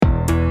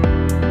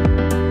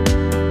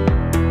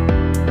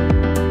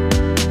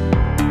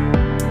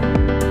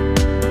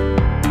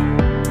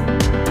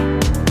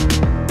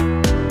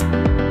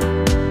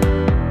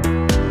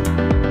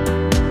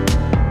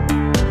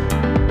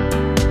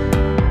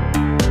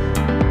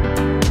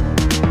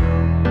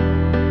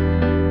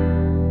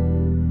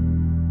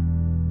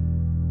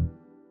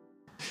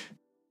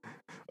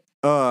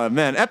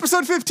man,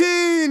 episode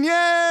 15!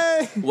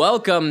 Yay!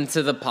 Welcome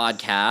to the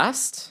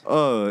podcast.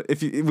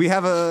 We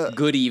have a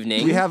Good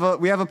evening. we have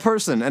a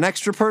person, an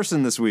extra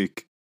person this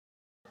week.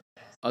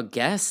 A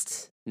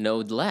guest, no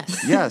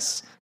less.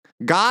 Yes,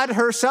 God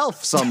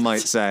herself, some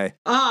might say.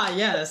 Ah,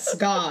 yes,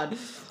 God.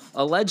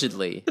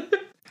 Allegedly.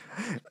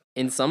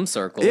 In some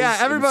circles. Yeah,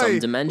 everybody.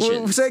 In some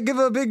dimensions. Give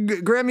a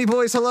big Grammy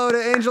boys hello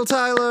to Angel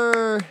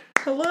Tyler.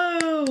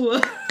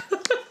 Hello.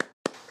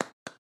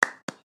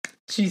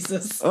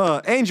 Jesus.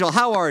 Angel,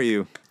 how are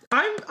you?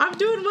 I'm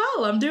doing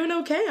well. I'm doing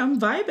okay. I'm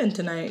vibing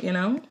tonight, you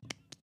know?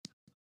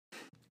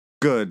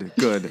 Good.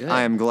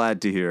 I am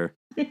glad to hear.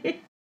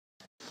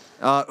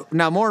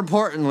 Now, more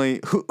importantly,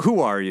 who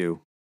are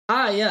you?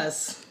 Ah,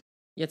 yes.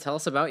 Yeah, tell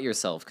us about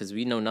yourself, because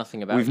we know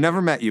nothing about We've you.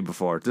 never met you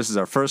before. This is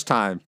our first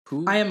time.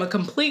 Who? I am a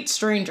complete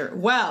stranger.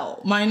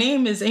 Well, my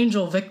name is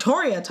Angel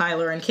Victoria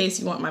Tyler, in case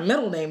you want my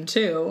middle name,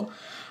 too.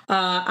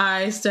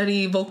 I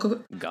study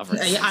vocal...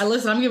 Government. Yeah,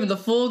 I'm giving the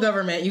full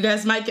government. You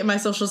guys might get my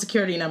social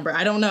security number.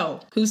 I don't know.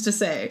 Who's to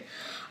say?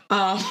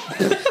 I'm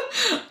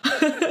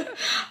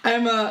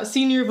a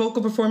senior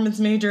vocal performance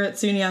major at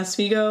SUNY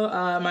Oswego.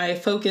 My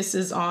focus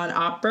is on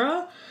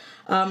opera.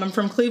 I'm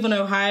from Cleveland,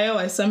 Ohio.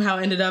 I somehow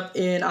ended up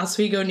in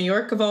Oswego, New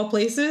York, of all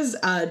places.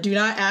 Do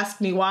not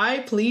ask me why,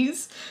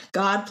 please.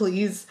 God,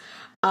 please.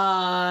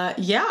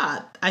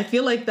 Yeah, I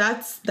feel like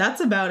that's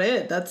about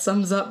it. That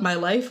sums up my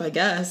life, I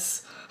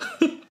guess.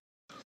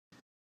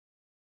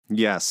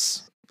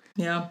 Yes.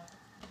 Yeah,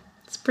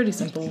 it's pretty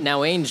simple.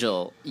 Now,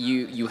 Angel,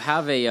 you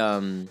have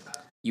a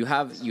you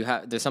have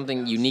there's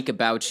something unique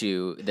about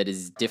you that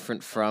is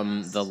different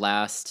from the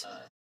last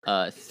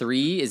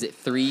three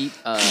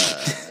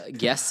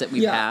guests that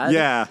we've had.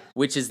 Yeah.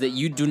 Which is that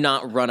you do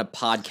not run a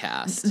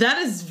podcast. That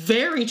is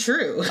very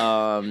true.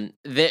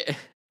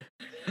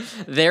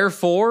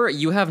 Therefore,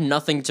 you have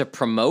nothing to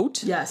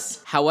promote.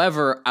 Yes.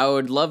 However, I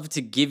would love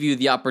to give you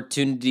the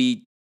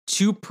opportunity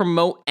to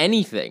promote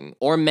anything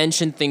or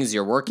mention things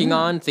you're working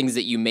on, things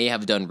that you may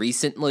have done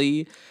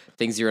recently,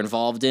 things you're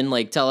involved in.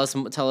 Like, tell us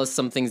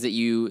some things that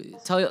you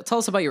tell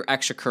us about your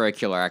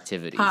extracurricular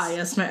activities.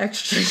 Yes, my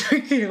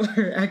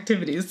extracurricular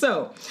activities.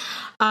 So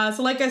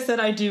like I said,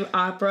 I do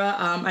opera.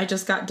 I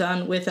just got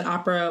done with an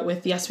opera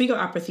with the Oswego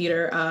Opera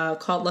Theater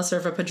called La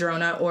Serva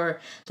Padrona,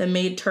 or The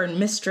Maid Turned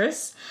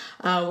Mistress,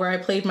 where I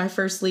played my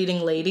first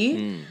leading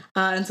lady.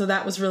 And so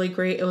that was really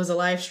great. It was a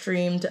live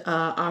streamed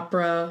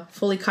opera,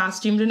 fully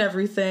costumed and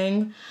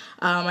everything.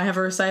 I have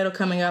a recital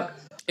coming up.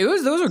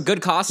 Those were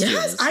good costumes.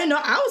 Yes, I know.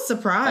 I was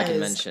surprised. I can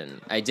mention.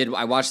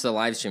 I watched the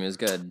live stream. It was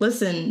good.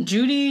 Listen,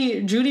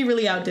 Judy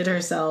really outdid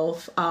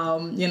herself.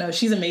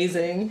 She's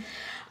amazing.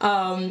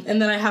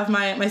 And then I have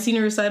my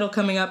senior recital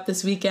coming up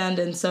this weekend,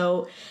 and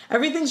so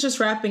everything's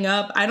just wrapping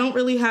up. I don't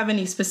really have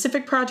any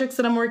specific projects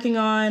that I'm working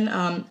on.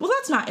 Well,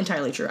 that's not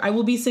entirely true. I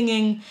will be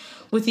singing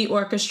with the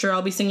orchestra.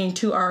 I'll be singing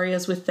 2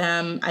 arias with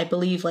them, I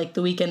believe, like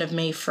the weekend of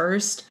May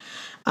 1st.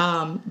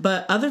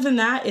 But other than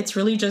that, it's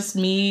really just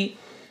me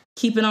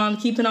keeping on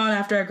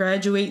after I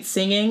graduate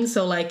singing.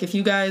 So, like, if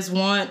you guys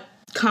want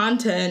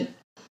content,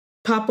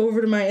 pop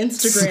over to my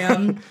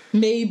Instagram.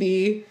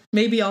 Maybe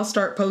I'll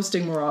start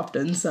posting more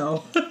often.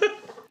 So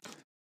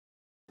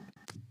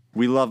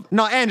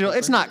Angel,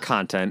 it's not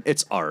content,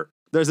 it's art.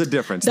 There's a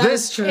difference.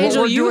 That's true.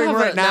 Angel, what we're doing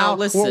right now,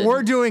 listen. what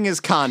we're doing is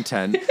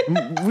content.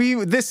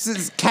 This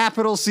is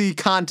capital C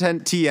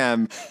content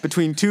TM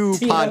between two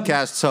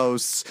podcast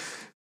hosts.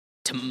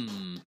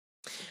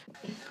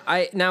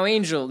 I know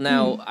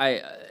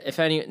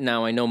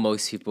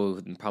most people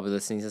who probably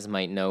listening to this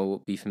might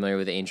be familiar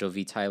with Angel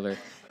V. Tyler.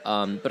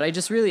 But I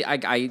just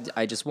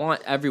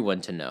want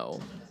everyone to know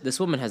this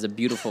woman has a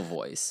beautiful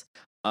voice,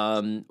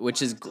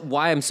 which is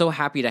why I'm so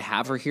happy to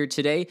have her here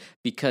today,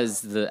 because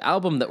the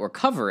album that we're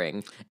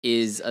covering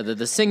is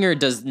the singer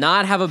does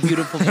not have a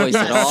beautiful voice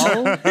at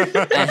all.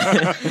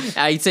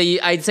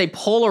 I'd say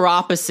polar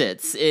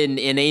opposites in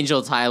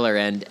Angel Tyler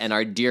and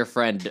our dear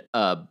friend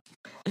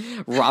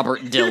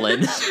Robert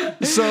Dylan.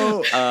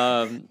 So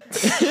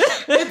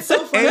it's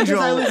so funny.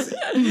 Angel,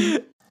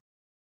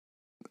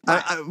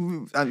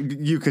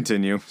 you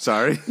continue.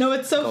 Sorry. No,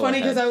 it's so funny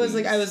because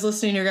ahead, I was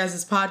listening to your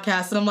guys'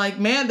 podcast, and I'm like,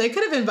 man, they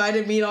could have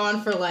invited me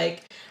on for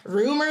like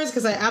rumors,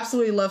 because I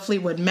absolutely love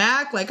Fleetwood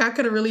Mac. Like, I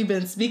could have really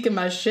been speaking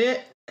my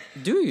shit.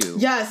 Do you?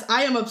 Yes,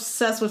 I am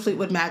obsessed with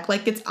Fleetwood Mac.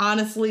 Like, it's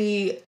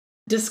honestly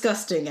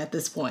disgusting at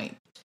this point.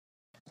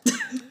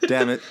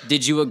 Damn it.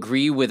 Did you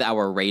agree with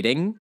our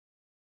rating?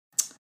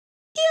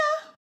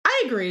 Yeah,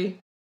 I agree.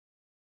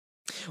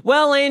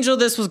 Well, Angel,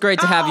 this was great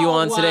to have you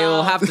on today. Wow.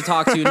 We'll have to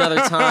talk to you another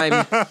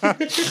time.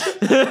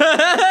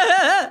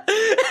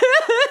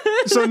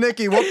 So,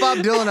 Nikki, what Bob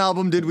Dylan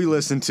album did we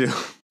listen to?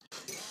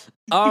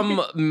 One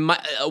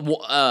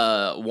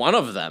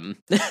of them.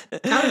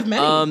 Out of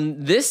many.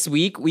 This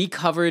week we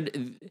covered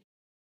the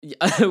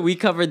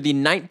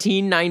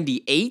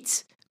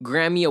 1998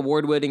 Grammy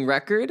award-winning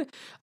record,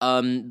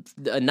 the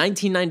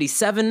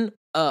 1997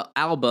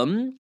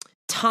 album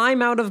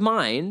Time Out of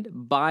Mind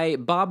by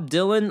Bob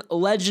Dylan,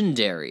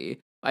 legendary.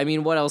 I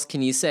mean, what else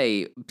can you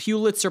say?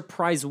 Pulitzer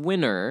Prize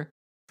winner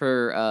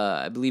for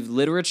I believe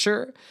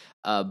literature.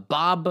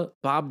 Bob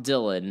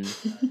Dylan.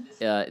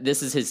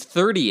 This is his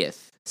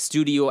 30th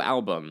studio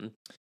album.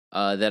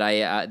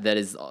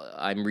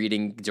 I'm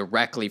reading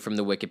directly from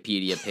the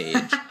Wikipedia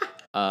page.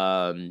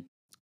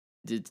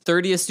 The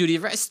 30th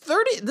studio.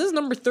 30. This is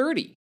number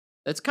 30.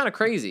 That's kind of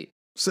crazy.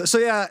 So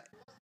yeah,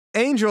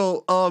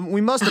 Angel,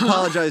 we must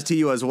apologize to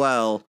you as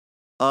well.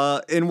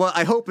 In what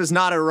I hope is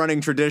not a running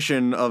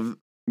tradition of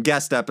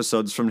guest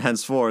episodes from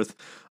henceforth.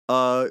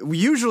 We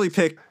usually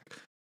pick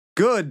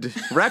good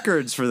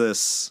records for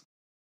this.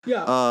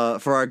 Yeah.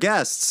 For our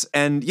guests,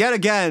 and yet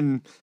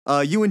again,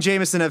 you and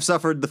Jameson have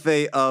suffered the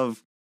fate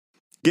of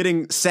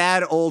getting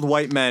sad old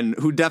white men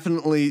who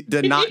definitely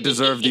did not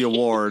deserve the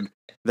award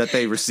that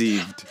they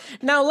received.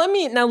 Now let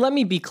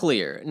me be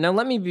clear. Now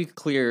let me be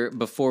clear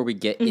before we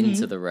get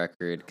into the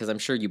record, because I'm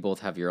sure you both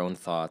have your own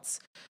thoughts.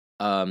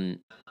 Now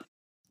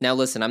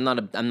listen, I'm not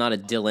a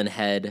Dylan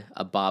head,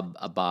 a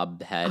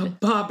Bob head, A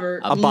bobber.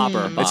 A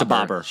bobber. It's a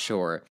bobber.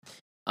 Sure.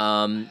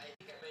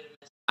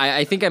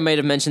 I think I might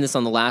have mentioned this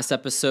on the last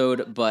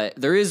episode, but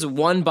there is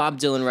one Bob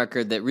Dylan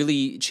record that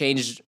really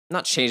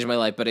not changed my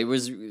life, but it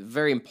was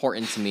very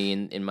important to me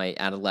in my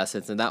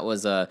adolescence, and that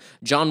was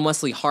John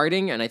Wesley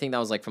Harding, and I think that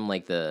was like from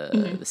like the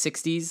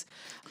 60s.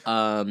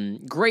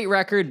 Great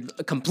record,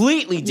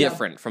 completely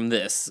different from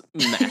this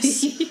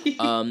mess.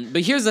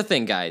 But here's the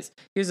thing, guys.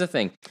 Here's the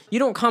thing. You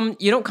don't come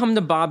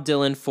to Bob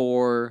Dylan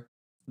for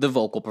the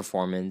vocal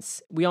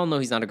performance. We all know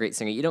he's not a great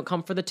singer. You don't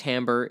come for the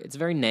timbre. It's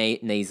very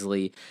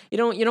nasally. You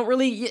don't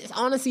really,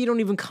 honestly, you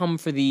don't even come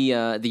for the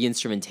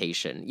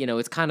instrumentation. You know,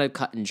 it's kind of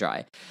cut and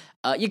dry.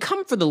 You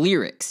come for the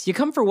lyrics. You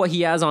come for what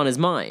he has on his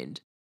mind.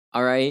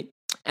 All right?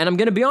 And I'm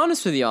going to be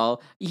honest with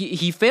y'all,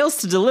 he fails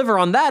to deliver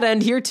on that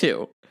end here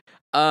too.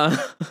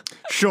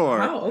 Sure.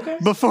 Wow, okay.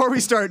 Before we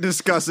start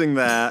discussing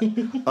that,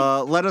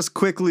 let us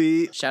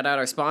quickly shout out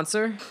our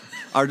sponsor.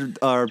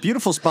 Our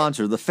beautiful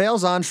sponsor, the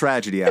Fails on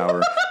Tragedy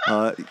Hour.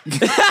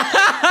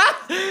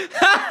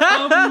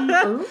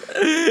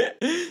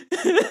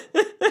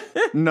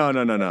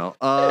 No.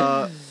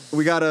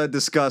 We gotta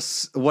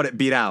discuss what it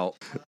beat out.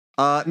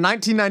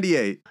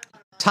 1998,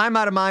 Time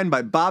Out of Mind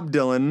by Bob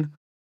Dylan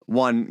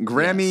won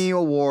Grammy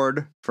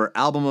Award for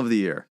Album of the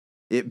Year.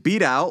 It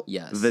beat out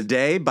The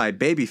Day by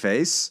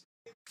Babyface,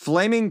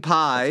 Flaming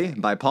Pie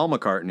by Paul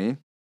McCartney,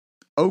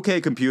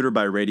 OK Computer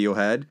by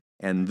Radiohead,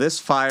 and This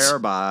Fire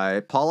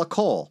by Paula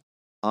Cole.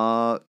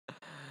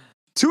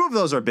 Two of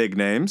those are big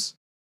names.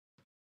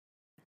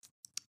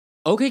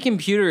 OK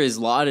Computer is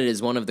lauded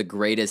as one of the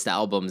greatest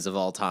albums of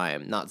all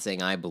time. Not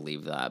saying I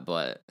believe that,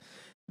 but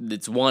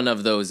it's one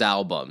of those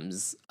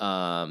albums.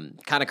 Kind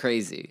of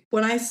crazy.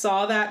 When I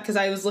saw that, because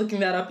I was looking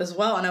that up as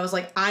well, and I was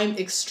like, I'm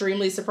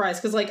extremely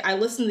surprised. Because, like, I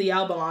listened to the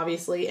album,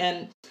 obviously,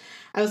 and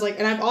I was like,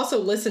 and I've also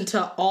listened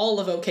to all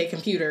of OK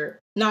Computer.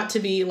 Not to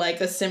be, like,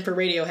 a simp for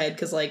Radiohead,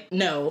 because, like,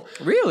 no.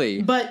 Really?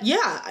 But,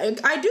 yeah,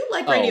 I do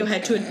like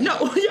Radiohead to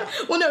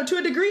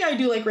a degree I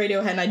do like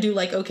Radiohead, and I do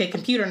like OK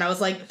Computer, and I was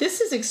like,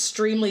 this is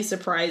extremely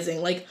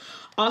surprising. Like,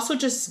 also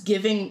just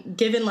given,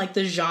 like,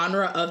 the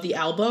genre of the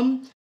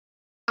album,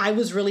 I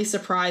was really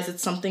surprised that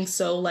something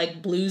so,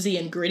 like, bluesy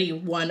and gritty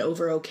won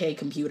over OK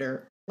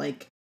Computer.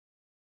 Like,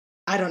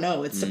 I don't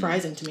know. It's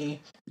surprising to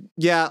me.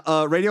 Yeah,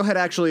 Radiohead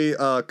actually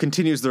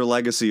continues their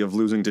legacy of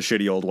losing to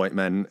shitty old white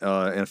men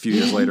a few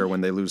years later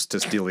when they lose to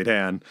Steely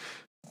Dan.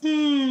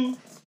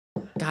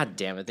 God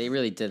damn it. They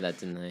really did that,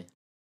 didn't they?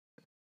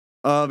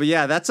 But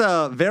yeah, that's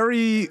a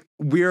very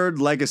weird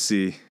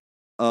legacy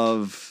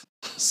of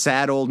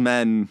sad old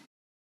men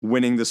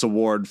winning this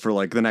award for,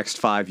 like, the next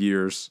 5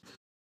 years.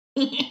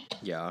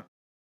 Yeah.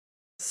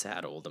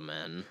 Sad old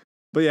men.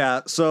 But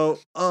yeah, so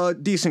a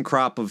decent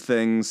crop of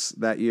things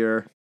that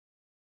year.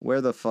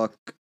 Where the fuck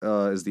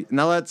is the...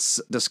 Now let's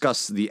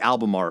discuss the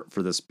album art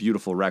for this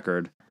beautiful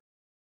record.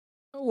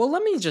 Well,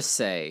 let me just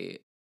say,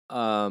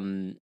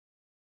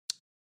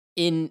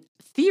 in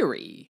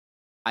theory,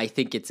 I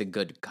think it's a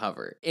good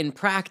cover. In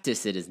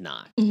practice, it is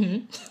not.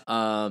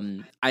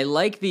 Mm-hmm. I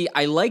like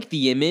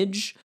the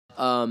image.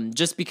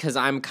 Just because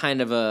I'm kind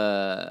of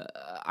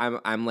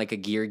I'm like a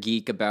gear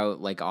geek about,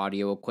 like,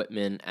 audio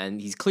equipment, and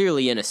he's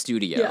clearly in a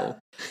studio.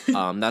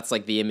 Yeah. That's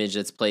like the image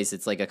that's placed.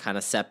 It's like a kind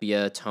of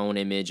sepia tone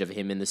image of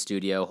him in the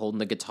studio holding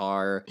the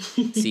guitar,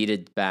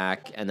 seated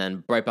back, and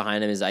then right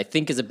behind him is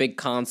a big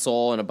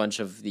console and a bunch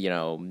of,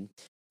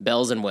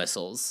 bells and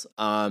whistles.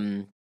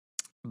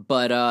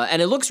 But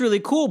and it looks really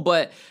cool,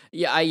 but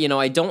yeah,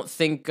 I don't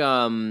think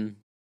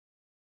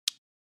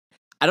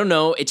I don't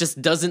know. It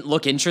just doesn't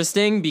look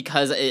interesting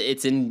because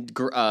it's in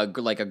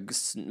like a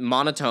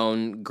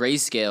monotone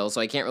grayscale,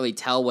 so I can't really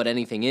tell what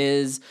anything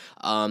is.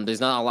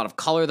 There's not a lot of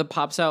color that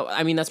pops out.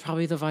 I mean, that's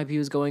probably the vibe he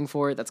was going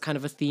for. That's kind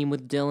of a theme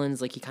with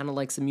Dylan's. Like, he kind of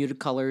likes the muted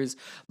colors,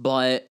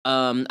 but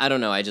I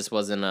don't know. I just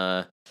wasn't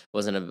a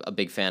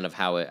big fan of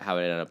how it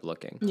ended up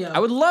looking. Yeah. I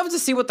would love to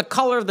see what the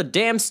color of the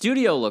damn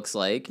studio looks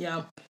like.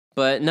 Yeah.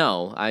 But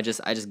no, I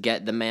just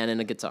get the man and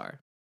a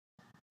guitar.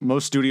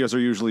 Most studios are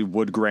usually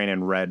wood grain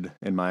and red,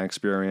 in my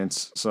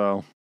experience,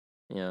 so...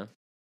 Yeah.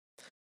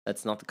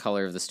 That's not the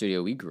color of the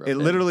studio we grew up It in.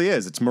 literally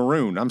is. It's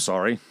maroon. I'm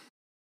sorry.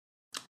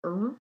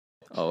 Oh,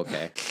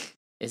 okay.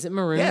 Is it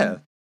maroon? Yeah.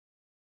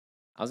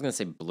 I was gonna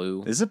say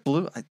blue. Is it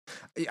blue?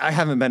 I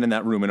haven't been in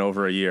that room in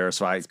over a year,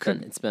 so I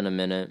couldn't. It's been a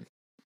minute.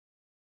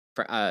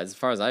 As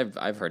far as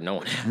I've heard, no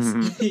one has.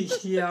 Mhm.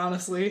 Yeah,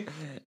 honestly.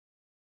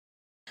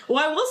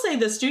 Well, I will say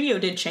the studio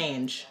did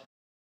change.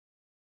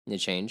 It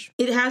changed.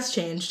 It has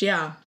changed,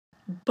 yeah.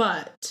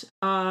 But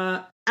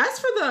as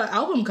for the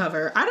album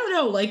cover, I don't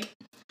know. Like,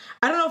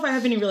 I don't know if I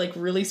have any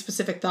really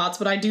specific thoughts,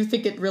 but I do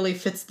think it really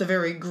fits the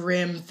very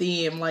grim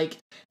theme. Like,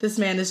 this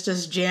man is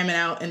just jamming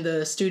out in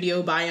the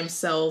studio by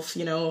himself.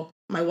 You know,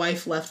 my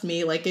wife left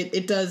me. Like,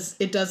 it does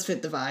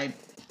fit the vibe.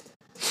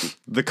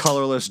 The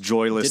colorless,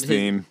 joyless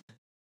theme.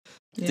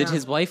 Yeah. Did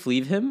his wife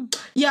leave him?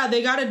 Yeah,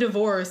 they got a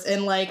divorce,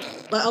 and like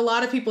a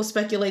lot of people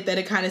speculate that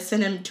it kind of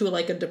sent him to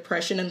like a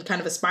depression and kind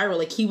of a spiral.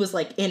 Like he was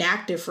like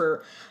inactive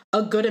for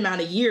a good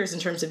amount of years in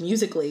terms of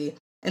musically,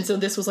 and so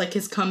this was like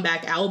his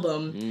comeback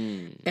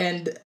album.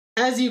 And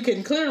as you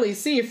can clearly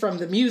see from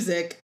the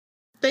music,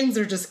 things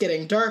are just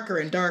getting darker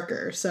and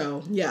darker.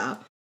 So yeah,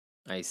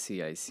 I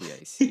see.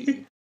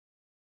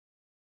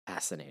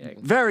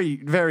 Fascinating. Very,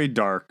 very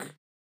dark.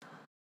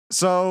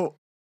 So,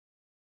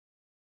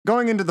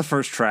 going into the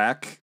first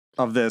track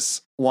of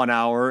this 1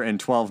 hour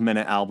and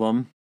 12-minute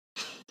album.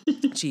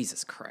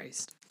 Jesus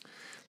Christ.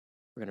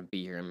 We're gonna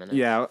be here in a minute.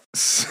 Yeah.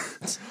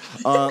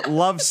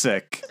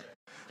 Lovesick.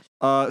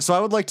 So I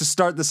would like to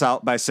start this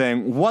out by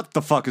saying, what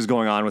the fuck is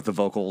going on with the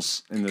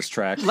vocals in this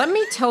track? Let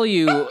me tell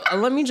you,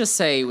 let me just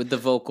say with the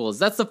vocals,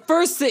 that's the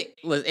first thing,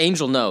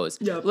 Angel knows.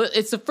 Yep.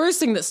 It's the first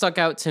thing that stuck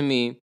out to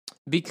me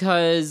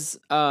because,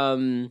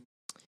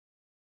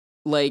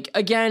 like,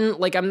 again,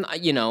 like, I'm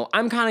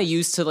kind of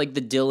used to, like,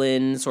 the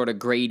Dylan sort of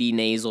Grady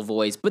nasal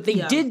voice, but they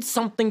did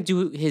something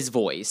to his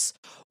voice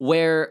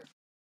where,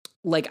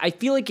 like, I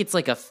feel like it's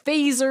like a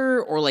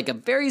phaser or like a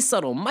very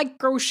subtle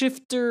micro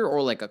shifter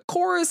or like a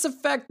chorus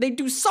effect. They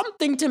do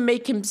something to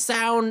make him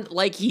sound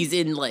like he's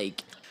in,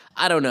 like,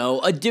 I don't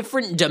know, a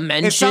different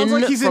dimension It sounds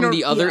like he's from in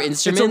the other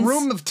instruments. It's a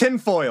room of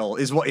tinfoil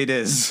is what it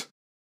is.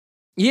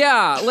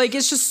 Yeah, like,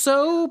 it's just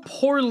so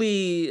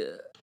poorly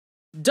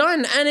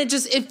done, and it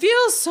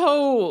feels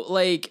so,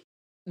 like,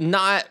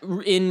 not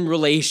in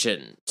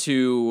relation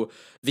to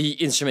the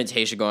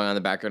instrumentation going on in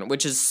the background,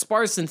 which is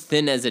sparse and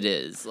thin as it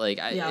is. Like,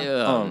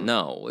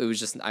 no, it was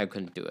just, I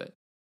couldn't do it.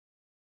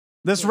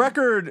 This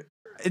record,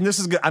 and this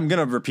is, I'm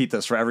gonna repeat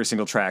this for every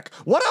single track.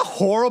 What a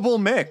horrible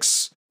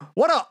mix.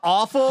 What a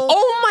awful,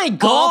 my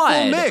God,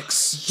 awful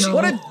mix. Yo.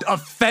 What a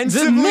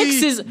offensively The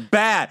mix is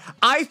bad.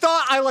 I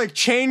thought I like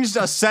changed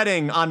a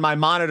setting on my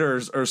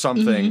monitors or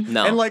something.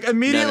 No. And like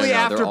immediately No,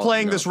 after they're all-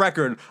 playing no. this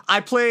record,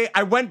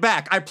 I went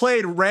back, I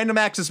played Random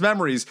Access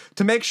Memories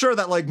to make sure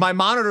that like my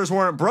monitors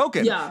weren't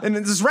broken. Yeah. And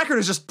this record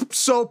is just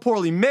so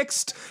poorly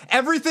mixed.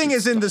 Everything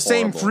is in the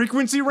same horrible.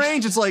 frequency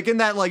range. It's like in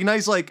that like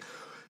nice like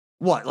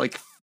what like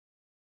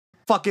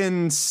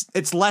fucking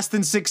it's less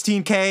than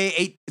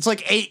 16K, it's like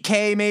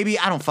 8K maybe.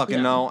 I don't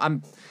fucking know.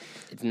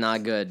 It's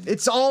not good.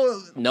 It's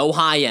all No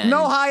high end.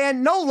 no high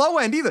end, no low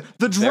end either.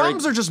 The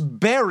drums are just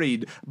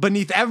buried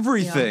beneath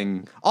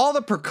everything. All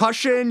the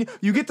percussion,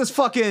 you get this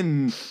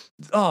fucking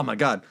oh my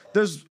god.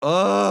 There's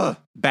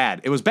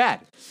bad. It was bad.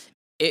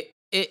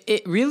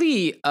 It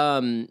really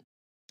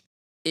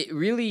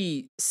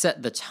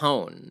set the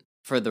tone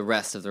for the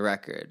rest of the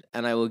record,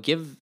 and I will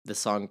give the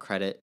song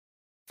credit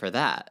for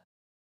that.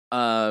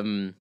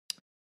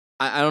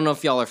 I don't know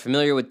if y'all are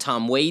familiar with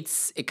Tom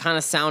Waits. It kind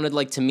of sounded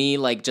like to me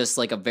like just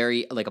like a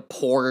very like a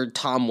poor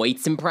Tom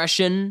Waits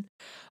impression.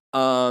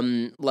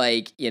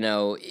 Like, you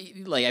know,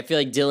 like I feel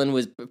like Dylan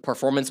was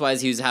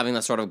performance-wise, he was having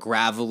that sort of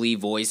gravelly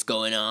voice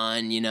going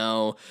on, you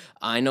know.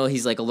 I know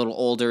he's like a little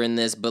older in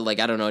this, but like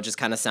I don't know, it just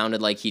kind of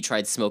sounded like he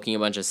tried smoking a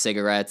bunch of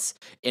cigarettes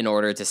in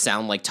order to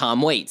sound like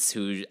Tom Waits,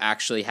 who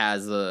actually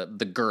has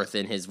the girth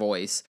in his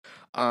voice.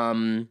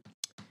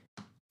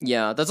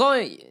 Yeah, that's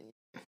all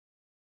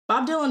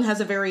Bob Dylan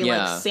has a very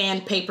like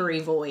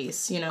sandpapery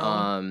voice, you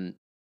know.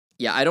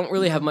 Yeah, I don't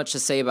really have much to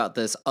say about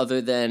this other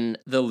than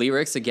the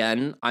lyrics.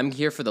 Again, I'm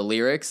here for the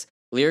lyrics.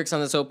 Lyrics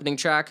on this opening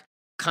track,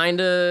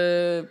 kind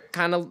of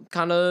run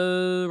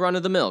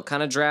of the mill,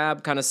 kind of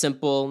drab, kind of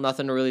simple,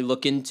 nothing to really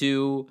look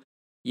into.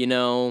 You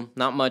know,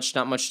 not much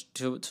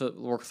to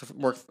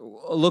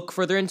look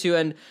further into,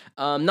 and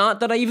not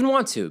that I even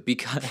want to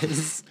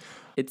because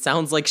it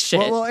sounds like shit.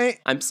 Well,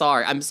 I'm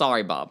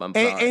sorry, Bob. I'm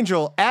sorry.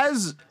 Angel,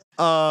 as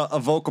a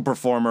vocal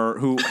performer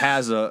who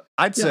has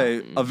I'd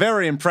say a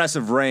very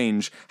impressive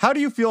range. How do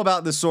you feel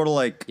about this sort of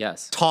like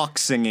talk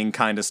singing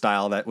kind of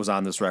style that was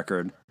on this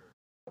record?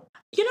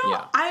 You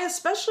know, I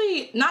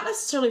especially, not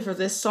necessarily for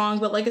this song,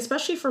 but like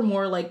especially for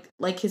more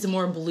like his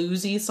more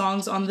bluesy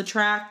songs on the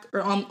track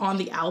or on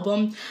the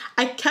album,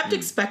 I kept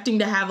expecting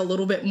to have a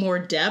little bit more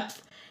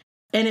depth,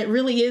 and it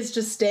really is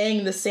just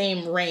staying the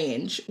same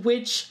range,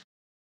 which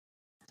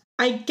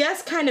I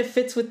guess kind of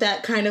fits with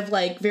that kind of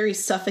like very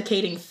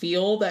suffocating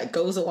feel that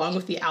goes along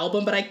with the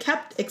album, but I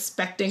kept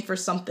expecting for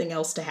something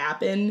else to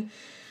happen.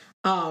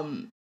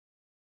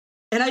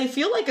 And I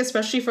feel like,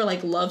 especially for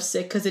like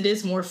Lovesick, because it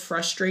is more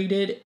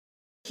frustrated,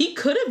 he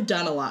could have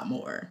done a lot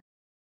more.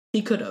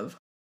 He could have.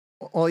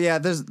 Well, yeah,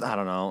 I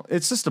don't know.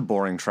 It's just a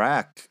boring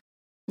track.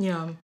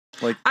 Yeah.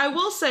 Like, I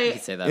will You say,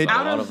 could say that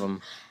about a lot of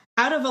them.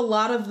 out of a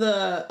lot of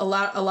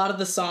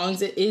the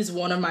songs, it is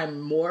one of my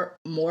more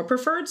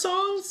preferred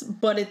songs,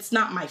 but it's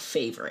not my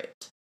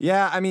favorite.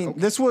 yeah, I mean,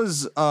 this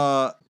was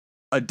a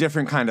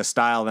different kind of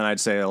style than I'd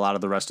say a lot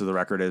of the rest of the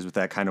record is, with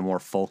that kind of more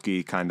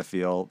folky kind of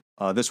feel.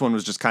 This one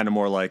was just kind of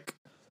more like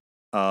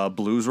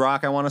blues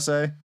rock, I want to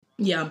say.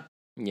 Yeah.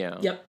 Yeah.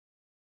 Yep.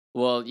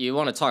 Well, you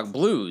want to talk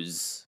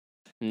blues.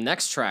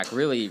 Next track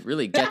really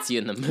gets you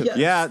in the mood. Yeah.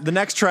 Yeah, the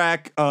next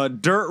track,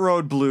 Dirt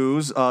Road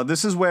Blues.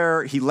 This is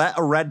where he let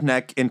a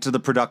redneck into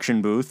the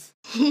production booth.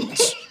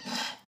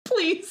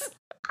 Please.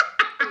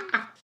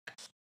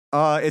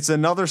 It's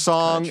another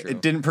song. Kinda true.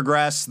 It didn't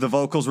progress. The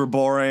vocals were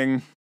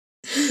boring.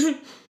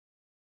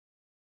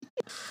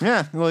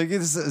 Yeah, like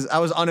I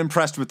was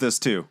unimpressed with this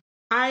too.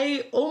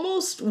 I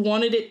almost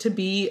wanted it to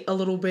be a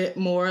little bit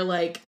more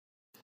like,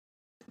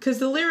 because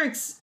the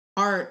lyrics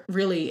aren't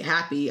really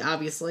happy,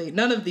 obviously.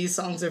 None of these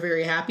songs are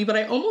very happy, but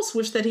I almost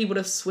wish that he would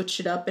have switched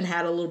it up and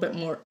had a little bit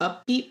more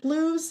upbeat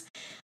blues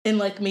and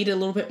like made it a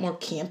little bit more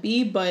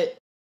campy, but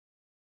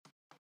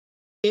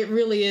it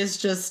really is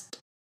just,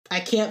 I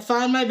can't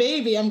find my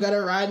baby, I'm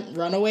gonna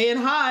run away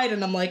and hide,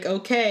 and I'm like,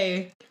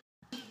 okay.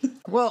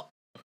 Well,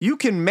 you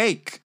can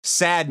make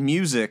sad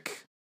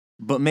music,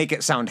 but make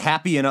it sound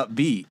happy and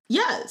upbeat.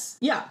 Yes,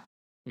 yeah.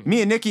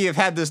 Me and Nikki have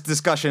had this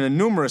discussion a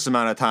numerous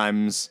amount of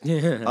times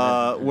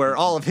where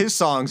all of his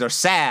songs are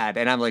sad,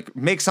 and I'm like,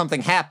 make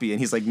something happy, and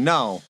he's like,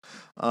 no.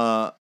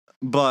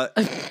 But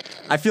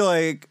I feel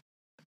like,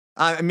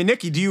 I mean,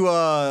 Nikki, do you,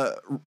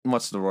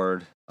 what's the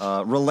word?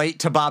 Relate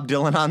to Bob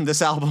Dylan on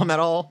this album at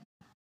all?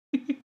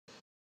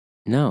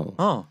 No.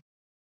 Oh.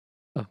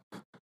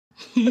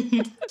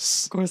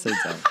 Of course I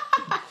don't.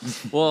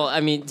 Well,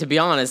 I mean, to be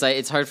honest,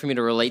 it's hard for me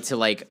to relate to,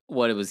 like,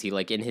 what was he,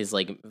 like, in his,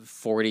 like,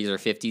 40s or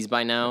 50s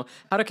by now?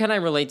 Can I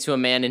relate to a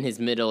man in his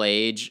middle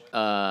age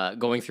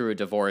going through a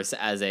divorce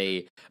as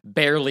a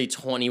barely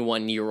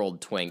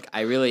 21-year-old twink?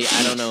 I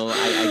don't know.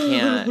 I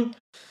can't.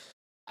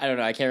 I don't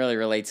know. I can't really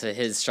relate to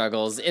his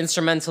struggles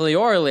instrumentally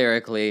or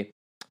lyrically.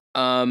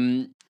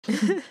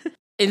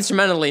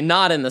 Instrumentally,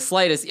 not in the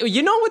slightest.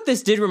 You know what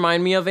this did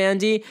remind me of,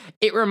 Andy?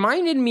 It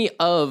reminded me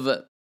of...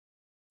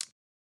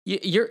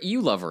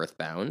 You love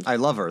Earthbound. I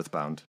love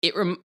Earthbound.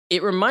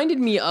 It reminded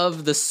me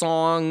of the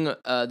song,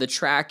 the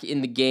track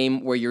in the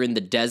game where you're in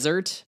the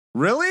desert.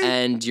 Really?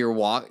 And you're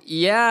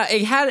Yeah,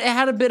 it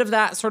had a bit of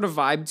that sort of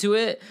vibe to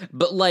it,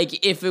 but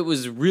like if it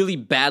was really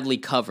badly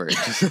covered.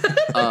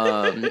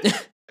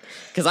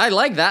 Because I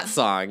like that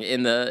song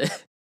in the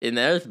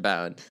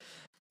Earthbound.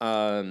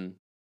 I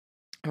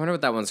wonder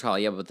what that one's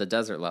called. Yeah, but the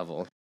desert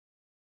level.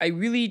 I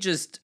really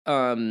just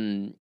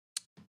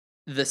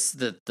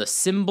the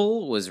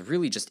cymbal was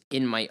really just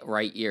in my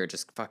right ear,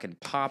 just fucking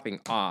popping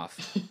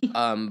off.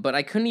 But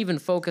I couldn't even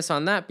focus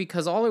on that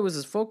because all I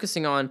was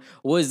focusing on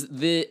was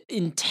the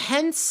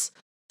intense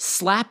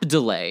slap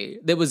delay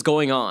that was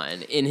going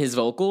on in his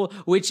vocal,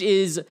 which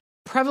is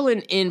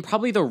prevalent in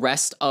probably the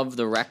rest of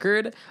the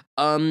record.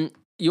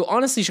 You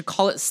honestly should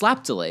call it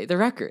slap delay, the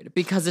record,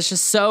 because it's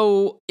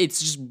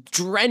just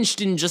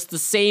drenched in just the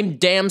same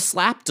damn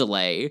slap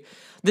delay.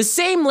 The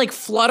same, like,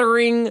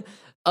 fluttering,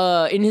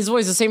 in his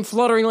voice, the same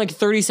fluttering, like,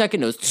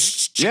 30-second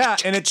notes. Yeah,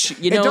 and it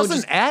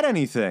doesn't add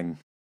anything.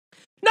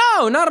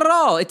 No, not at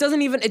all. It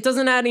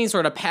doesn't add any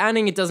sort of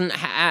padding. It doesn't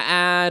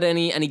add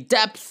any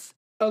depth.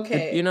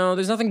 Okay.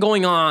 There's nothing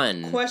going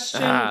on.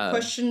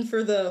 Question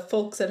for the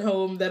folks at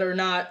home that are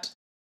not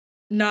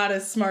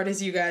as smart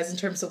as you guys in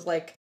terms of,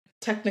 like,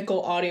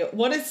 technical audio.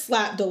 What is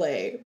slap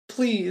delay?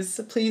 Please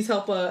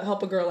help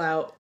a girl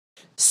out.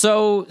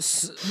 So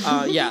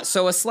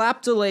a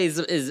slap delay is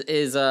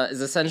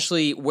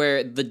essentially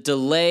where the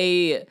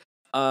delay,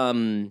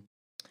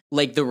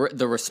 like the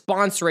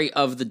response rate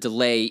of the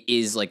delay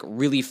is like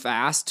really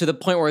fast to the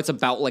point where it's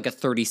about like a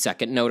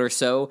 30-second note or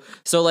so.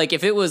 So like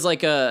if it was like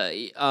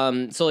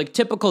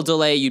typical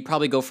delay, you'd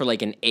probably go for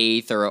like an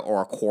eighth or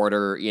a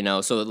quarter,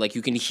 so that, like,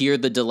 you can hear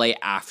the delay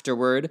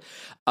afterward.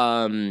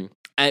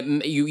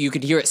 And you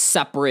could hear it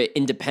separate,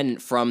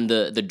 independent from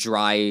the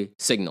dry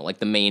signal, like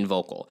the main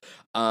vocal.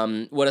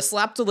 What a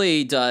slap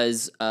delay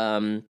does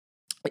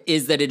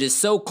is that it is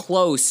so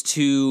close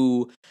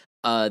to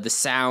the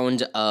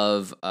sound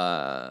of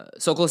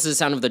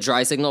the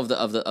dry signal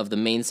of the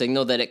main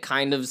signal that it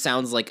kind of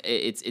sounds like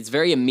it's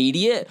very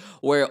immediate,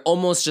 where it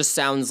almost just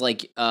sounds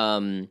like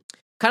kind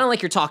of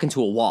like you're talking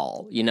to a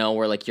wall,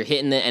 where like you're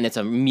hitting it and it's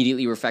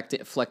immediately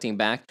reflecting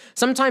back.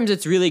 Sometimes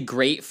it's really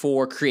great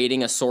for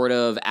creating a sort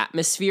of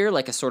atmosphere,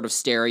 like a sort of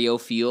stereo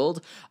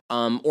field,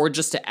 or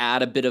just to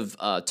add a bit of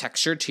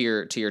texture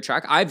to your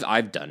track.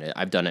 I've done it.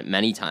 I've done it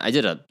many times. I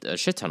did a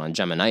shit ton on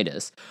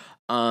Geminitis.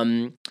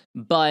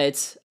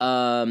 But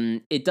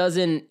it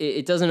doesn't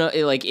it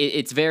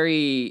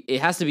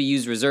has to be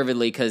used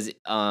reservedly because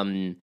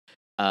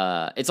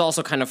it's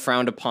also kind of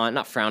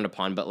not frowned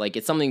upon, but like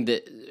it's something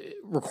that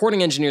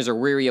recording engineers are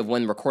wary of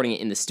when recording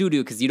it in the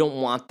studio because you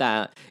don't want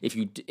that if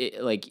you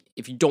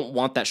don't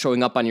want that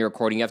showing up on your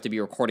recording. You have to be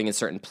recording in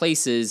certain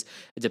places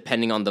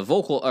depending on the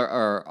vocal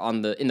or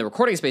on the in the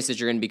recording space that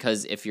you're in,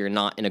 because if you're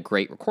not in a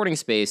great recording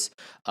space,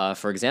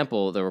 for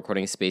example, the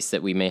recording space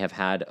that we may have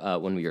had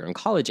when we were in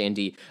college,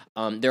 Andy,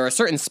 there are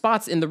certain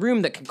spots in the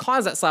room that can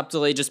cause that slap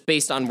delay just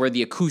based on where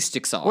the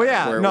acoustics are. Well,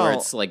 yeah, where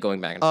it's like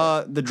going back and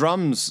forth. The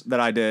drums that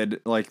I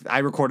did, like I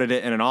recorded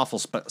it in an awful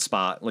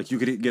spot. Like you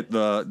could get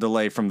the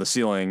delay from the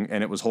ceiling,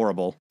 and it was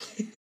horrible.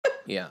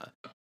 Yeah.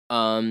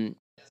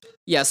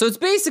 Yeah, so it's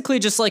basically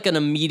just like an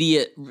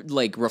immediate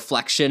like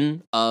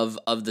reflection of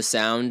the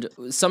sound.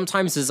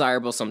 Sometimes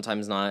desirable,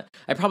 sometimes not.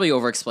 I probably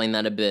over-explained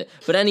that a bit.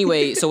 But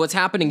anyway, so what's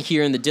happening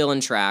here in the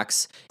Dylan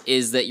tracks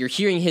is that you're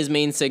hearing his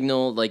main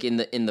signal like in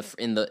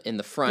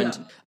the front.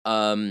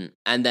 Yeah.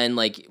 And then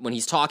like when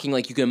he's talking,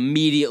 like you can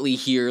immediately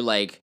hear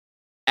like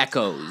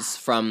echoes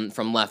from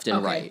left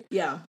and right.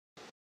 Yeah.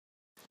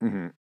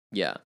 Mm-hmm.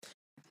 Yeah.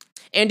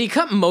 Andy,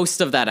 cut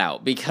most of that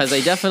out because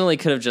I definitely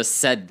could have just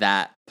said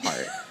that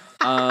part.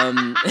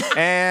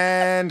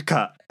 And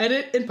cut.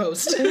 Edit and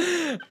post.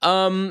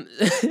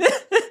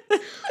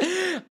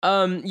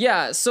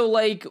 Yeah, so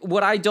like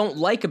what I don't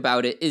like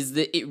about it is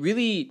that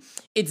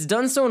it's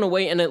done so in a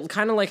way, and it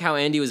kind of like how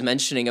Andy was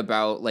mentioning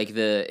about like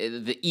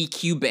the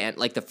EQ band,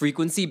 like the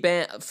frequency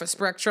band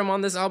spectrum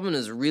on this album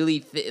is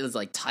really it's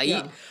like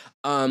tight.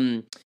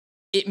 Yeah.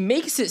 It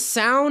makes it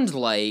sound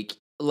like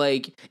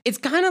it's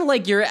kind of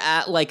like you're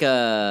at like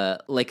a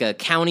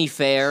county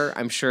fair.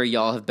 I'm sure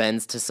y'all have been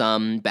to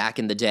some back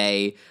in the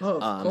day,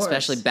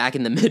 especially back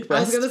in the Midwest.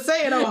 I was gonna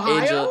say in Ohio.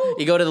 Angel,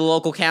 you go to the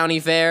local county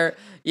fair.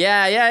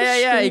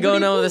 Yeah. You go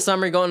over the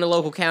summer, you go into the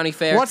local county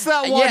fair. What's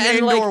that one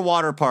indoor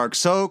water park?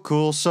 So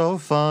cool, so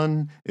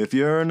fun. If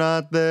you're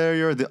not there,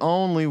 you're the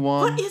only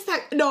one. What is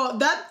that? No,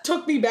 that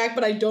took me back,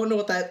 but I don't know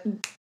what that.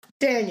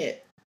 Dang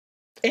it.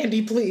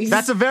 Andy, please.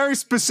 That's a very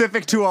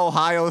specific to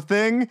Ohio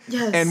thing.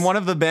 Yes. And one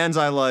of the bands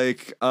I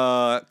like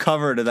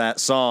covered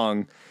that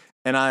song,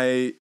 and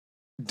I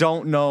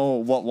don't know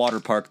what water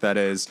park that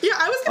is. Yeah,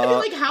 I was gonna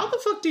be like, how the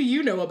fuck do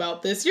you know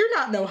about this? You're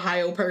not an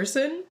Ohio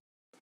person.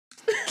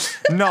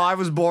 No, I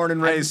was born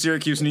and raised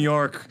Syracuse, New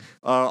York.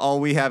 All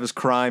we have is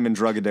crime and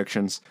drug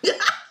addictions.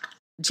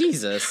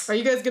 Jesus. Are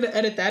you guys gonna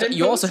edit that in?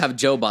 You also have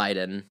Joe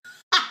Biden.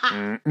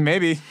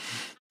 Maybe.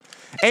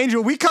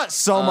 Angel, we cut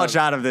so much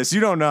out of this. You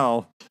don't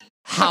know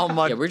how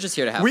much. Yeah, we're just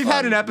here to have We've fun.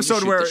 had an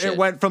episode where it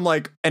went from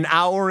like an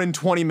hour and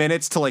 20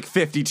 minutes to like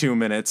 52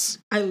 minutes.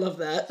 I love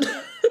that.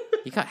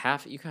 You got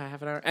half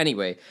an hour.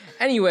 Anyway,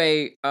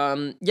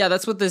 yeah,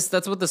 that's what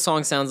the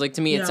song sounds like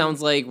to me. Yeah. It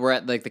sounds like we're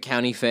at like the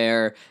county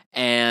fair,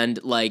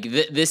 and like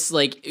this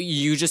like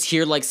you just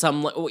hear like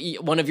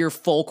one of your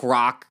folk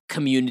rock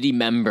community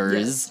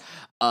members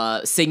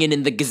singing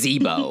in the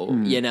gazebo,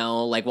 you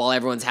know, like while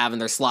everyone's having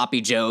their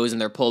sloppy joes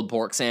and their pulled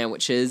pork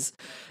sandwiches,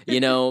 you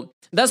know.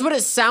 That's what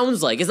it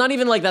sounds like. It's not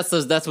even like that's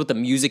what the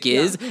music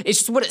is. Yeah. It's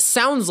just what it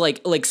sounds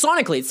like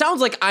sonically. It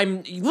sounds like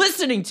I'm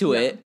listening to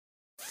it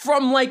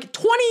from like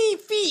 20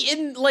 feet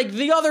in like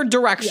the other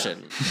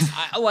direction.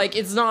 Yeah.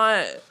 It's not.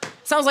 It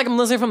sounds like I'm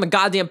listening from the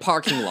goddamn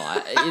parking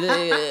lot.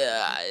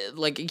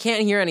 Like you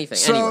can't hear anything.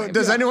 So, anyway,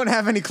 does anyone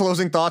have any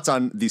closing thoughts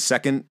on the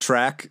second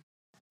track?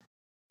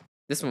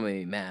 This one made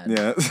me mad.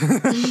 Yeah.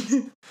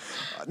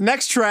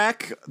 Next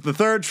track, the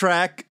third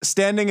track,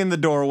 Standing in the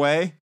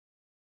Doorway.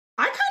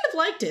 I kind of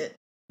liked it.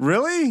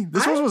 Really?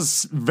 This one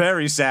was a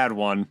very sad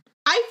one.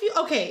 I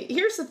feel okay.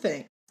 Here's the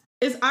thing.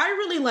 Is I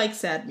really like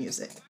sad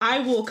music. I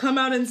will come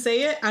out and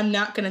say it. I'm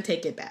not going to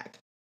take it back.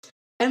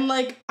 And,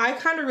 like, I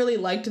kind of really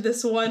liked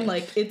this one.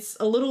 Like, it's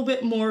a little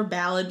bit more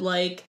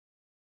ballad-like.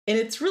 And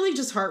it's really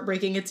just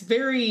heartbreaking. It's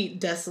very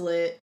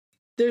desolate.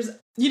 There's,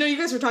 you know, you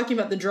guys were talking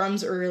about the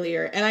drums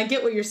earlier. And I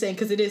get what you're saying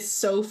because it is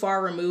so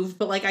far removed.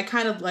 But, like, I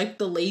kind of like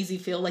the lazy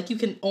feel. Like, you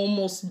can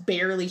almost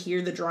barely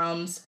hear the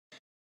drums.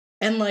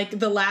 And, like,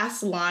 the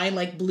last line,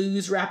 like,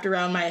 blues wrapped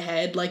around my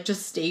head, like,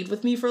 just stayed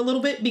with me for a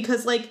little bit.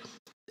 Because, like,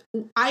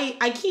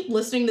 I keep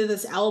listening to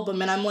this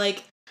album and I'm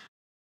like,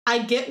 I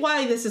get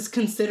why this is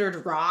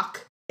considered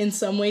rock in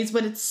some ways,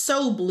 but it's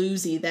so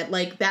bluesy that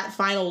like that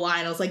final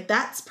line, I was like,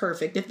 that's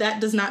perfect. If that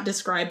does not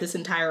describe this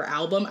entire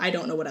album, I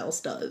don't know what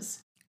else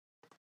does.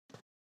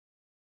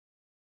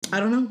 I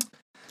don't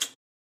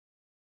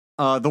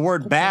know. The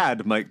word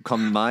bad might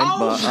come to mind.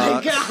 Oh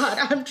my God,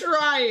 I'm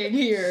trying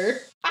here.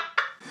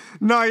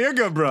 No, you're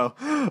good, bro.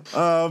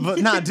 But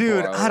nah,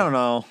 dude, I don't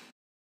know.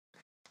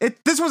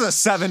 This was a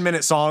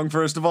 7-minute song,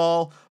 first of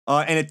all,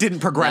 and it didn't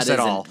progress at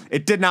all.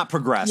 It did not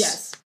progress.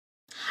 Yes.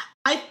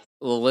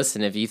 Well,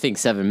 listen, if you think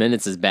 7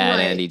 minutes is bad,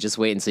 right, Andy, just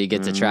wait until you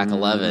get to track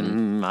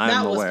 11.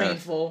 That was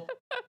painful.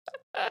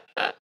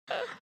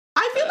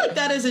 I feel like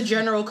that is a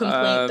general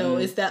complaint, though,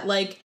 is that,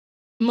 like,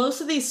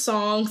 most of these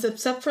songs,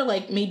 except for,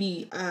 like,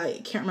 maybe,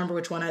 I can't remember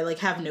which one, I, like,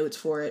 have notes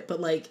for it,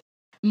 but, like,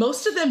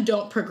 most of them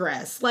don't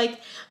progress. Like,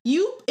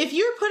 if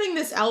you're putting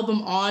this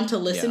album on to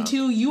listen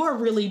to, you are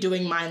really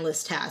doing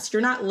mindless tasks.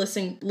 You're not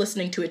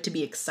listening to it to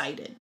be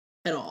excited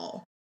at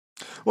all.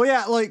 Well,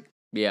 yeah, like,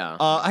 Yeah.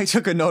 I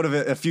took a note of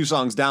it, a few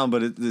songs down,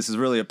 but this is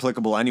really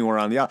applicable anywhere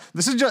on the album.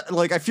 This is just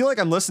like I feel like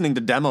I'm listening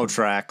to demo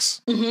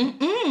tracks.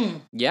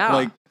 Yeah.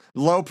 Like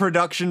low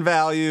production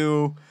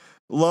value,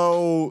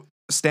 low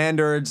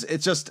standards.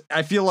 It's just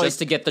I feel like just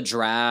to get the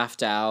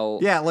draft out.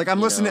 yeah, like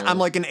I'm listening. know. I'm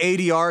like an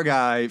ADR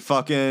guy,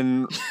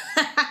 fucking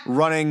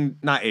running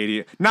not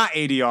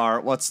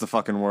ADR. What's the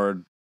fucking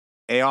word?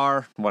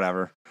 AR,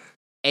 whatever.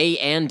 A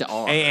and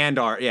R. A and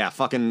R, yeah,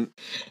 fucking.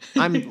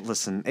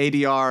 Listen.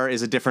 ADR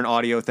is a different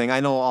audio thing. I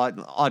know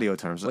audio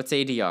terms. What's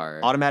ADR?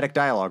 Automatic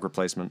dialogue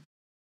replacement.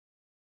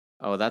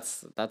 Oh,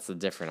 that's a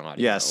different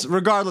audio. Yes.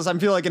 Regardless, I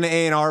feel like an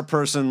A&R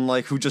person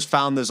like who just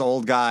found this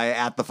old guy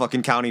at the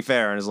fucking county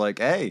fair and is like,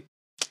 hey,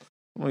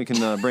 we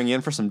can bring you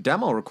in for some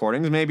demo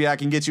recordings. Maybe I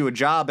can get you a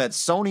job at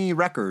Sony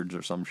Records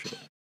or some shit.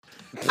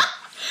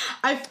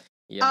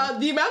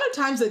 The amount of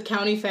times that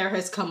county fair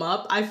has come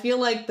up, I feel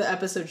like the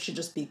episode should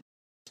just be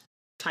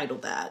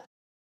titled that.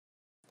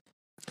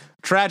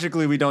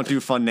 Tragically, we don't do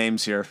fun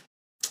names here.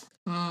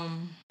 We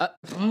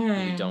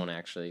don't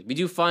actually. We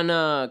do fun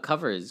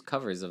covers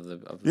of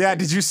the. Yeah,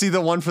 did you see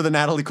the one for the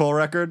Natalie Cole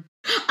record?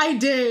 I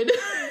did.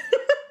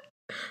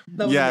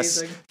 That was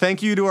amazing.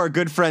 Thank you to our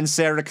good friend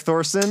Sarek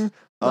Thorson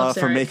for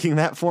Sarek. making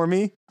that for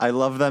me. I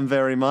love them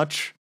very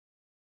much.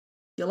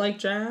 You like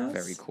jazz?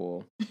 Very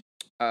cool.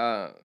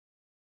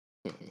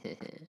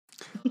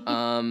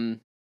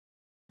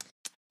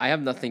 I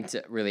have nothing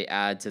to really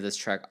add to this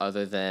track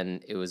other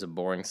than it was a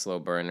boring slow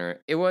burner.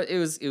 It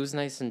was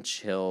nice and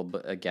chill,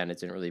 but again, it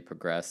didn't really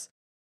progress.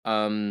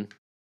 Where's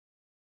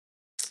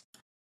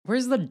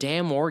the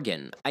damn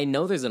organ? I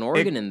know there's an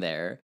organ in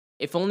there.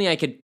 If only I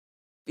could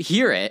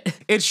hear it.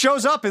 It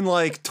shows up in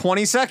like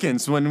 20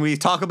 seconds when we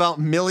talk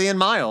about Million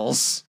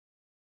Miles.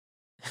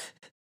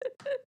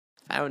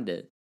 Found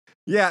it.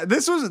 Yeah, in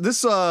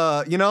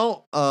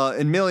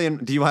Million,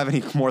 do you have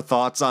any more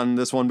thoughts on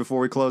this one before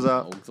we close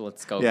out? Oh,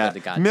 let's go. Yeah, with the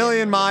goddamn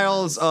Million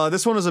Miles,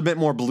 this one is a bit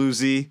more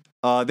bluesy.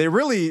 They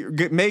really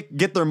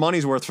get their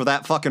money's worth for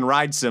that fucking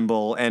ride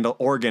cymbal and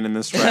organ in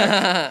this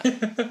track.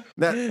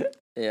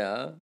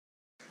 Yeah.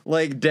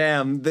 Like,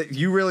 damn, that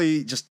you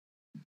really just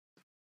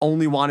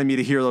only wanted me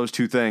to hear those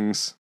two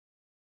things.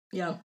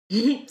 Yeah,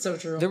 so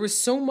true. There was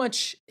so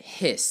much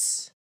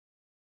hiss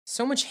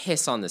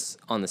on this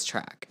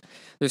track.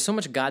 There's so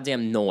much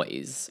goddamn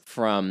noise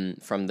from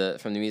the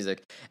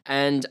music.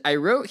 And I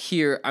wrote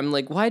here, I'm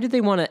like, why did they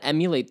want to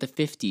emulate the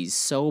 50s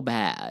so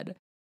bad?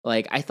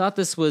 Like, I thought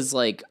this was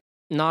like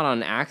not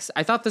on acts.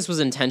 I thought this was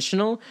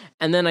intentional.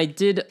 And then I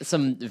did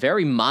some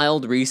very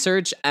mild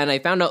research and I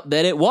found out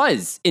that it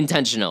was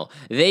intentional.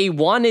 They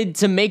wanted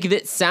to make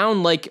it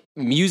sound like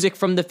music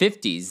from the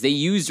 50s. They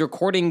used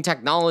recording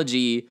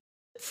technology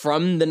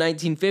from the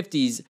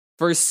 1950s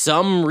for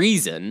some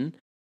reason.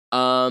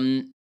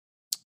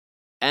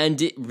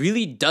 And it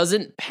really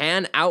doesn't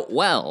pan out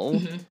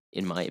well,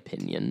 in my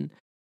opinion.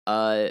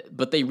 But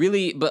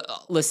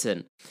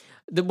listen,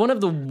 one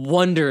of the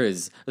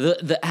wonders,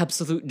 the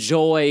absolute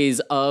joys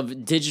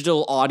of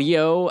digital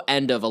audio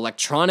and of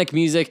electronic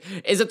music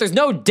is that there's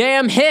no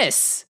damn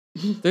hiss.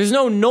 There's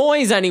no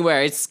noise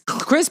anywhere. It's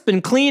crisp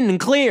and clean and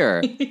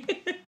clear.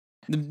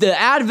 The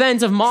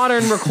advent of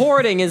modern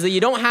recording is that you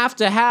don't have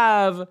to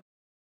have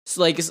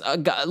like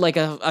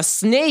a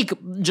snake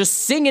just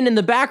singing in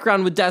the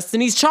background with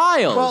Destiny's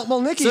Child.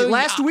 Well, Nikki,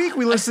 last week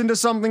we listened to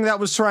something that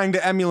was trying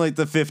to emulate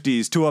the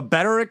 50s to a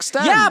better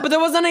extent. Yeah, but there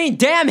wasn't any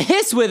damn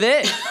hiss with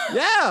it.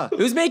 Yeah. It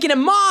was making it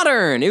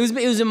modern. It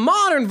was a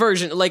modern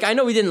version. Like, I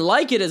know we didn't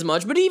like it as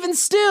much, but even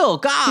still,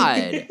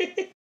 God.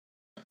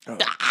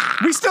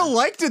 We still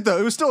liked it, though.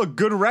 It was still a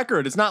good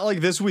record. It's not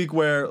like this week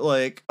where,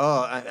 like,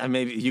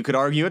 maybe you could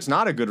argue it's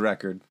not a good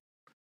record.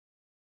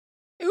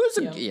 It was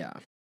yeah.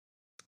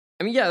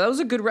 I mean, yeah, that was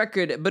a good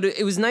record, but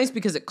it was nice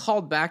because it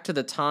called back to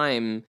the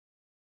time,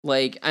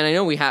 like, and I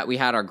know we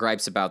had our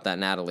gripes about that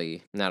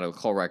Natalie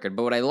Cole record,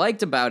 but what I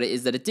liked about it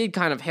is that it did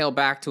kind of hail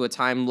back to a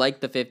time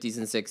like the 50s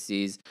and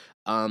 60s,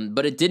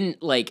 but it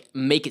didn't like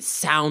make it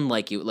sound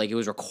like it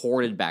was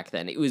recorded back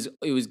then. It was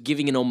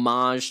giving an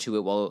homage to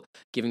it while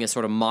giving a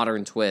sort of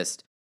modern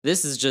twist.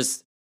 This is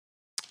just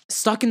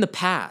stuck in the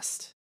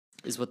past.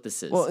 Is what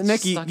this is. Well,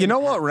 Nikki, you know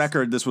what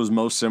record this was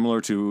most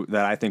similar to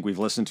that I think we've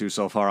listened to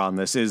so far on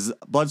this is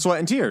Blood, Sweat,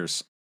 and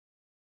Tears.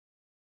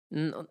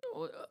 No,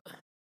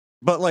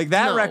 but like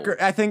that record,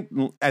 I think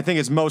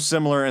it's most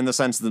similar in the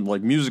sense that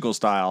like musical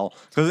style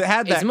because it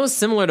had that. It's most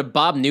similar to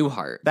Bob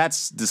Newhart.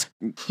 That's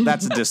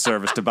a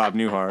disservice to Bob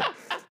Newhart.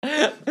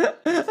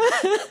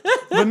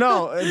 But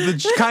no,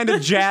 the kind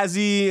of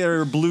jazzy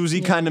or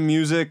bluesy kind of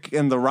music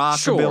and the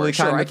rockabilly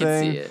kind of thing.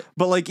 I can see it.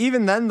 But like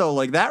even then though,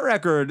 like that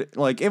record,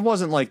 like it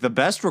wasn't like the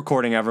best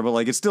recording ever, but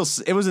like it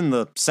was in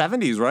the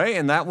 70s, right?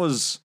 And that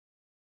was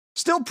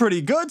still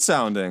pretty good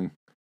sounding.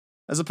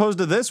 As opposed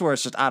to this where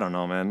it's just I don't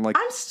know, man. Like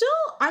I'm still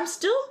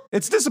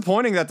it's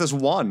disappointing that this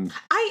won.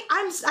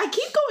 I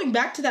keep going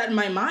back to that in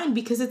my mind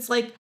because it's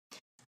like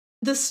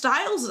the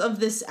styles of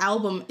this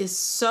album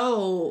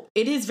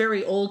it is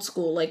very old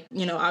school. Like,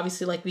 you know,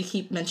 obviously like we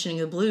keep mentioning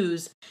the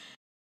blues.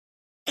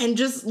 And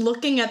just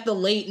looking at the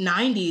late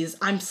 90s,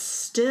 I'm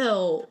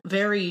still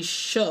very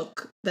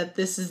shook that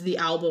this is the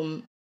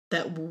album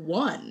that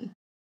won.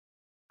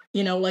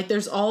 You know, like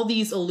there's all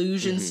these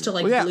allusions to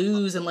like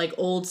blues and like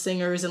old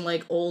singers and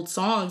like old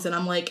songs. And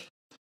I'm like,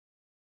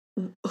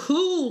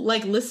 who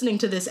like listening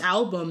to this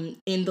album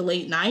in the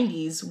late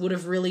 90s would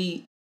have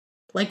really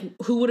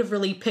who would have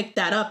really picked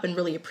that up and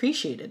really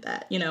appreciated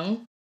that, you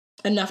know,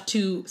 enough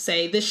to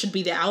say this should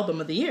be the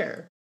album of the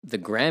year. The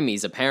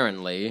Grammys,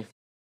 apparently.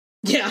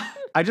 Yeah.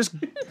 I just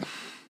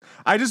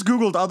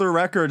Googled other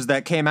records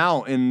that came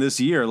out in this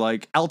year.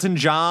 Like Elton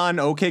John,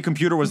 OK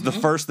Computer was the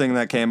first thing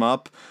that came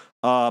up.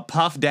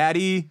 Puff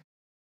Daddy,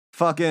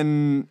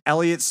 fucking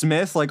Elliott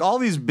Smith, like all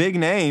these big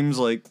names,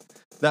 like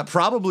that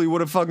probably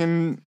would have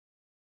fucking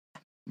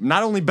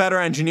not only better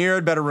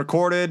engineered, better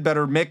recorded,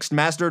 better mixed,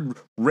 mastered,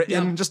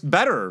 written, just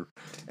better.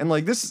 And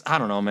like this, I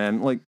don't know,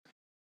 man. Like,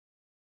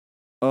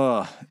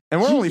 and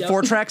we're only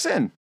 4 tracks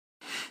in.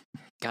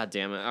 God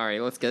damn it! All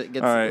right, let's get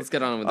right. let's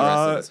get on with the rest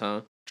of this,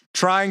 huh?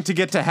 Trying to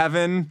Get to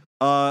Heaven,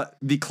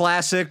 the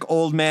classic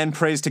Old Man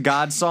Prays to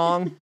God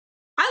song.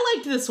 I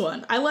liked this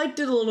one. I liked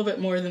it a little bit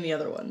more than the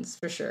other ones,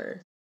 for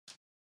sure.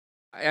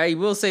 I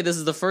will say this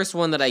is the first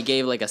one that I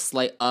gave like a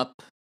slight up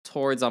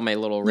towards on my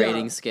little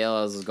rating scale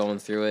as I was going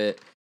through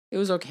it. It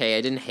was okay.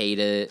 I didn't hate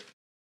it.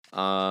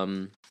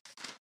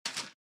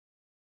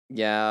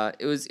 Yeah,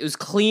 it was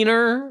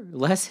cleaner,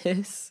 less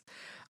hiss.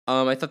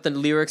 I thought the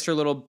lyrics were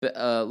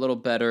a little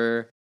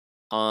better.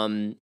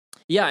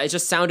 Yeah, it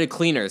just sounded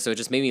cleaner, so it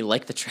just made me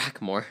like the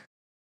track more.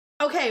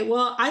 Okay,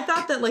 well, I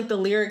thought that like the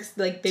lyrics,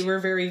 like they were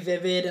very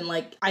vivid, and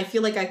like I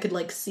feel like I could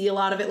like see a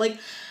lot of it. Like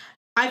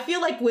I feel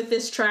like with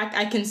this track,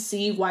 I can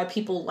see why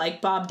people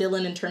like Bob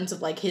Dylan in terms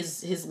of like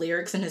his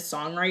lyrics and his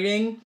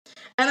songwriting.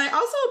 And I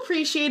also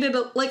appreciated,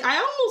 like, I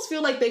almost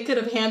feel like they could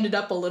have hammed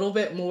up a little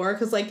bit more,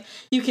 because like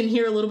you can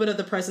hear a little bit of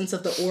the presence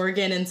of the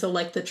organ, and so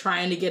like the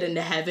trying to get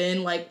into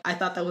heaven, like I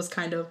thought that was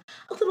kind of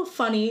a little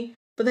funny,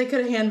 but they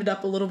could have hammed it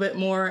up a little bit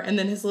more. And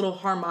then his little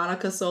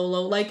harmonica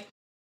solo, like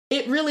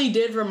it really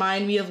did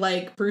remind me of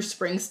like Bruce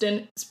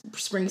Springsteen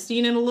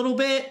in a little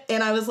bit.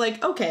 And I was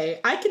like, okay,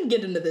 I can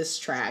get into this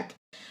track.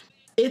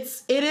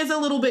 It is a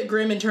little bit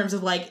grim in terms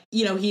of like,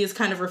 you know, he is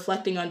kind of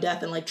reflecting on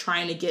death and like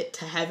trying to get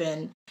to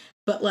heaven.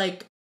 But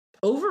like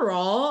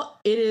overall,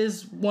 it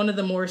is one of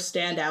the more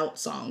standout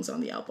songs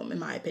on the album, in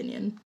my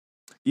opinion.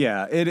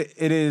 Yeah, it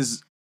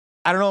is.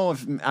 I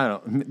don't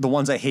know, the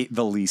ones I hate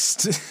the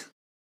least.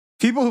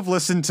 People who've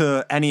listened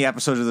to any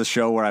episode of the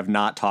show where I've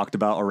not talked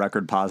about a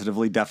record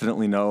positively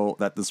definitely know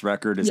that this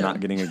record is not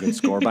getting a good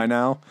score by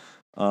now.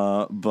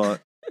 But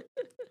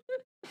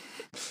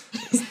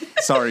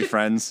sorry,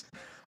 friends.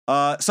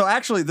 So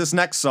actually, this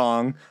next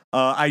song,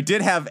 I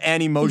did have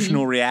an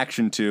emotional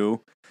reaction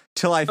to,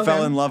 Till I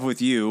Fell in Love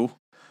with You.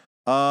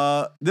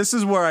 This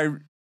is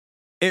where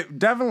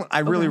I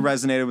really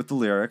resonated with the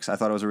lyrics. I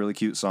thought it was a really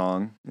cute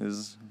song.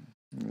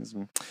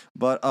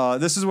 But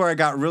this is where I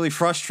got really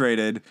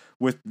frustrated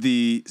with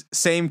the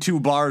same 2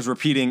 bars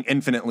repeating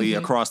infinitely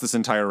across this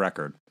entire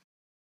record.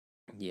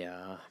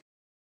 Yeah.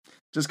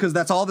 Just because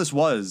that's all this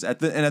was.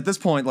 And at this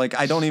point, like,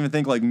 I don't even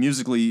think, like,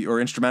 musically or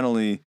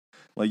instrumentally,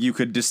 like, you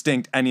could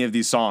distinct any of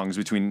these songs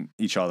between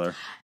each other.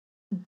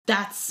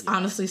 That's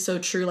honestly so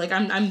true. Like,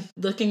 I'm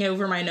looking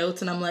over my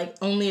notes, and I'm like,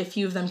 only a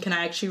few of them can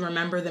I actually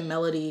remember the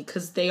melody,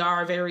 because they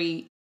are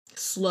very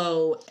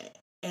slow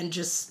and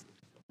just,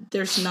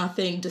 there's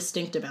nothing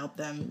distinct about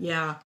them.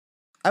 Yeah.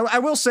 I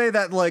will say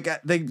that, like,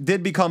 they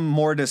did become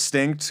more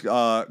distinct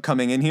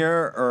coming in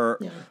here,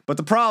 but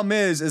the problem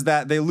is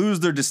that they lose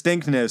their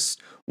distinctness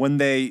when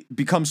they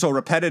become so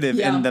repetitive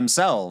in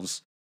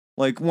themselves.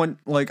 Like, when,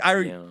 like,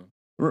 I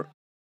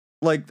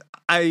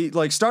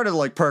started to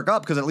like perk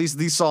up because at least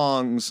these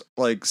songs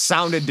like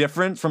sounded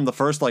different from the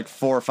first like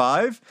 4 or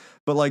 5,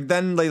 but like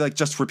then they like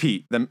just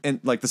repeat them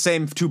in like the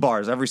same 2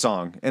 bars every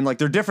song, and like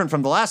they're different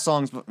from the last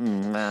songs, but I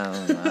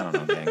don't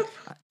know, gang.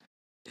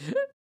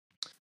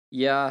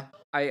 Yeah,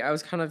 I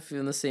was kind of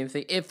feeling the same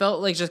thing. It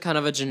felt like just kind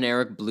of a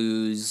generic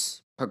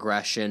blues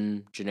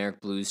progression, generic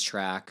blues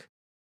track.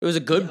 It was a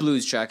good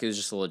blues track. It was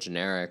just a little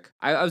generic.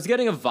 I was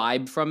getting a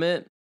vibe from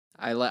it.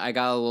 I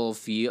got a little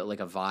feel,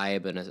 like a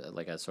vibe and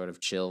like a sort of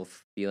chill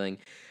feeling.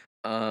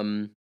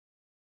 And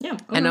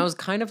I was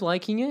kind of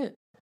liking it.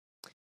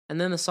 And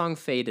then the song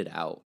faded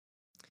out.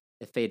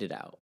 It faded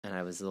out, and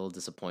I was a little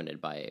disappointed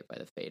by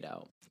the fade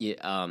out.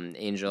 Yeah,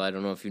 Angel, I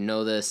don't know if you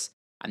know this.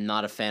 I'm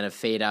not a fan of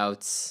fade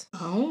outs.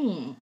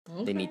 Oh,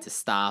 okay. They need to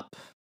stop.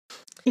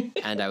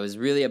 And I was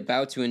really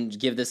about to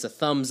give this a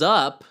thumbs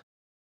up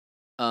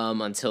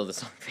until the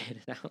song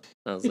faded out.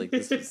 I was like,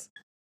 this is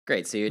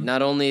great. So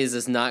not only is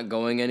this not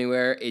going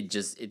anywhere, it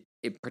just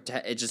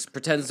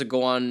pretends to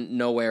go on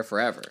nowhere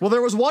forever. Well,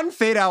 there was one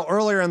fade out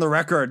earlier in the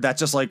record that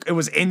just like, it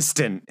was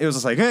instant. It was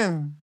just like,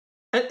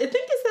 I think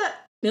is that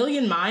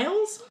Million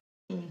Miles?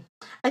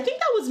 I think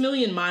that was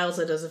Million Miles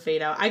that does a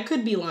fade out. I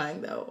could be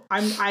lying though.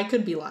 I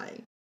could be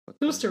lying.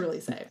 Who's to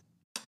really say?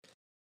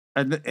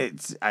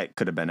 I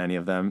could have been any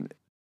of them.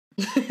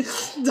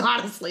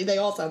 Honestly, they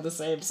all sound the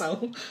same.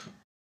 So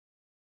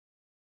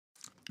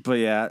But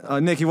yeah,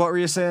 Nikki, what were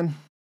you saying?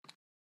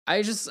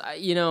 I just, are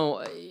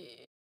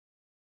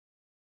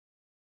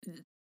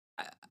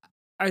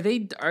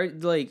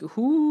like,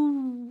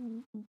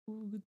 who,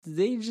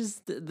 they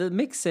just, the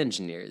mix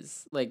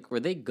engineers, like, were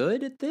they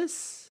good at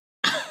this?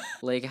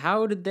 Like,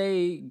 how did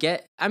they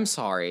get, I'm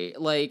sorry,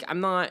 like,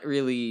 I'm not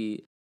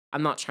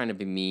trying to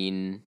be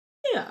mean.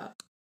 Yeah.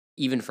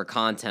 Even for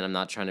content, I'm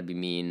not trying to be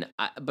mean.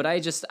 I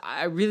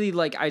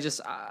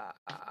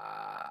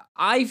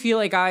feel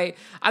like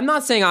I'm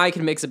not saying I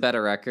can mix a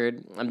better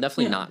record. I'm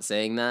definitely not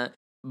saying that.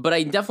 But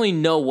I definitely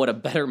know what a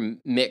better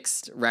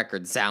mixed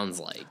record sounds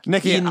like.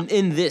 Nikki,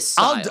 in this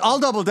style. I'll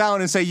double down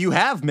and say you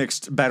have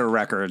mixed better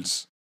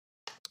records.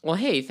 Well,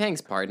 hey, thanks,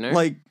 partner.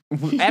 Like,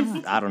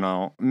 I don't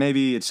know.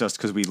 Maybe it's just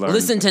because we learned.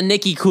 Listen to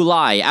Nikki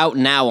Kulai, out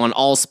now on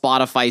all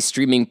Spotify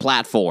streaming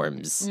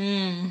platforms.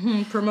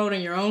 Mm-hmm.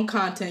 Promoting your own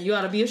content. You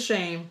ought to be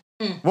ashamed.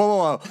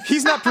 Whoa.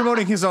 He's not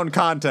promoting his own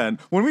content.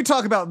 When we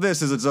talk about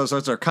this,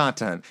 it's our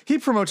content. He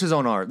promotes his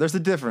own art. There's a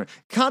difference.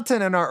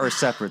 Content and art are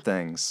separate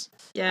things.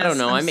 Yes, I don't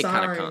know. I'm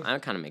I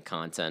kind of make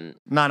content.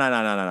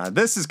 No.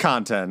 This is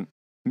content.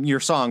 Your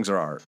songs are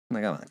art.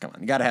 Like, come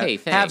on. You gotta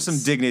have some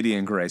dignity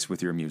and grace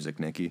with your music,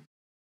 Nikki.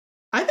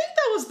 I think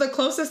that was the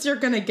closest you're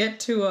gonna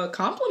get to a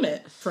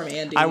compliment from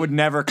Andy. I would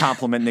never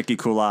compliment Nikki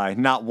Kulai.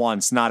 Not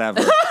once. Not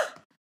ever.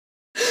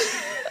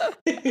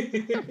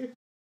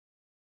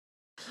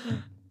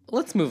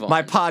 Let's move on.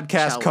 My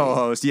podcast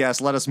co-host. Yes,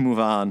 let us move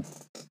on.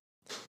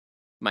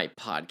 My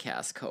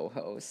podcast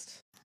co-host.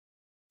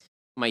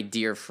 My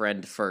dear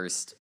friend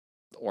first,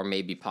 or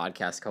maybe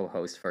podcast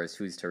co-host first.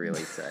 Who's to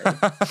really say?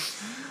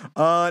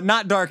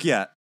 Not dark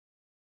yet.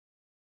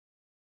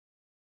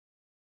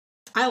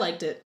 I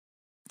liked it.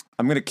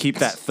 I'm gonna keep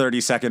that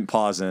 30-second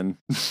pause in.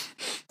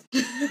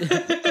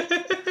 It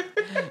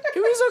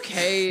was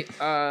okay.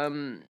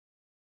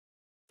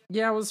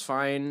 Yeah, it was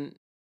fine.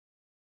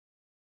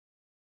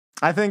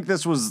 I think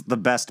this was the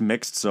best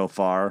mixed so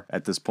far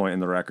at this point in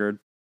the record.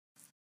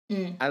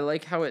 I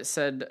like how it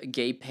said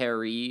Gay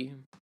Perry.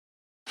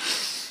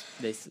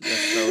 That was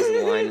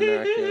a line in the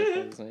record.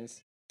 That was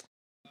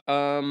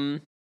nice.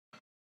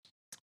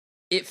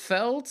 It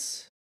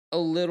felt a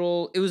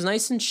little, it was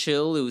nice and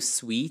chill. It was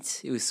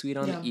sweet. It was sweet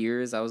on the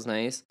ears. That was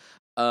nice.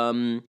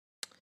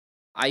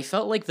 I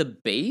felt like the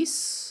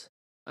bass,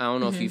 I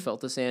don't know if you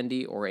felt this,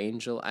 Andy or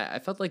Angel. I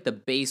felt like the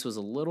bass was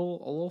a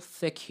little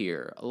thick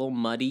here, a little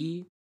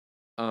muddy.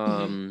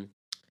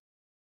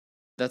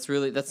 That's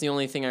the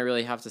only thing I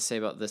really have to say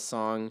about this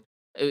song.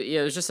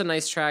 It was just a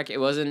nice track. It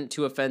wasn't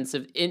too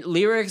offensive.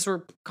 Lyrics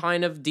were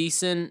kind of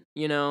decent,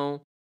 I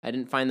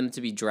didn't find them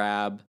to be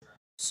drab.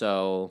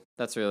 So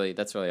that's really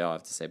all I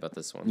have to say about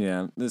this one.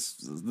 Yeah, this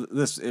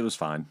it was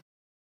fine.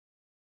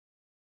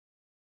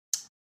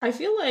 I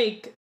feel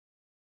like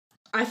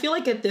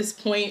at this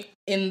point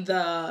in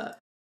the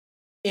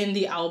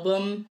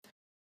album,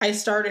 I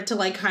started to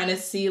like kind of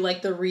see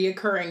like the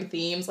reoccurring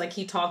themes. Like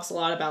he talks a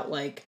lot about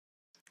like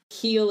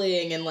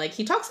healing and like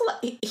he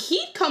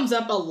comes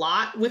up a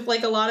lot with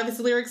like a lot of his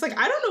lyrics. Like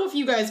I don't know if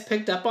you guys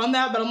picked up on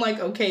that, but I'm like,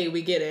 okay,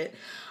 we get it.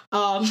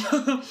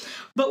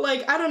 But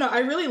like I don't know, I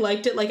really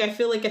liked it. Like I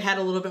feel like it had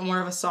a little bit more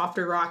of a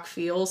softer rock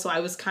feel, so I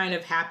was kind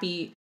of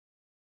happy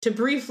to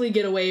briefly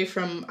get away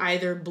from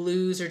either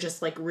blues or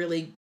just like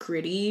really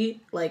gritty.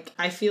 Like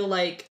I feel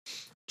like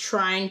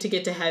Trying to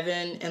Get to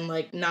Heaven and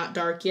like Not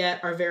Dark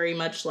Yet are very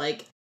much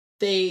like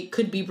they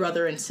could be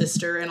brother and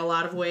sister in a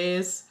lot of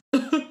ways.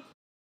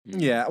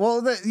 Yeah,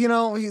 well,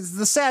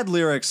 the sad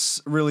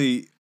lyrics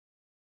really,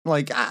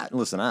 like,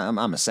 listen,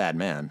 I'm a sad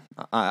man.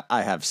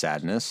 I have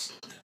sadness.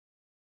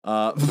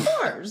 Of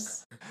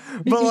course.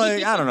 But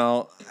like, I don't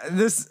know.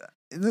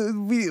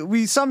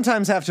 We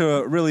sometimes have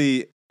to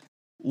really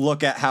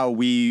look at how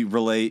we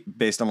relate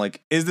based on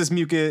like, is this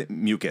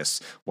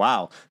mucus?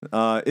 Wow.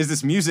 Is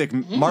this music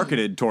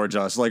marketed towards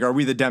us? Like, are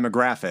we the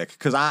demographic?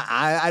 Because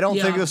I don't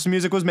think this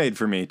music was made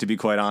for me, to be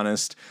quite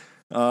honest.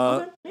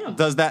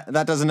 Does that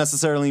doesn't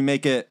necessarily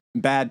make it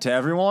bad to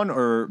everyone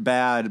or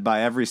bad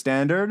by every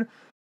standard,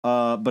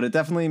 but it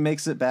definitely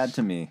makes it bad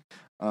to me.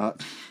 And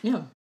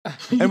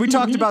we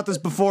talked about this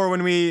before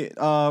when we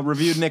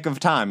reviewed Nick of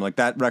Time. Like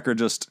that record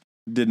just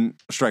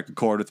didn't strike a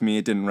chord with me.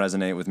 It didn't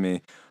resonate with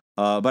me.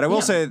 But I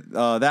will say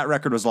that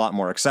record was a lot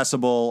more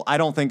accessible. I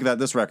don't think that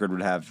this record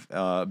would have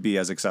be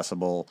as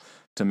accessible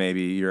to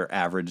maybe your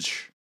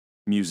average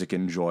music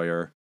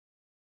enjoyer.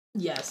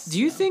 Yes. Do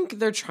you think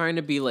they're trying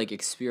to be like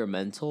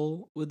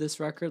experimental with this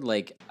record?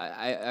 Like,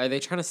 are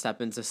they trying to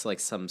step into like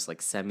some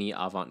like semi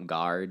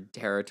avant-garde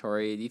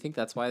territory? Do you think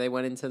that's why they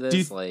went into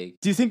this? Do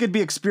you think it'd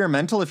be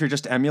experimental if you're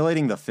just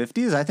emulating the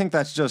 50s? I think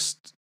that's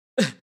just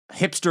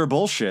hipster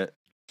bullshit.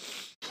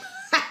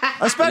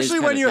 Especially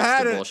when you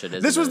had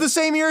it. This was the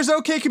same year as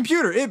OK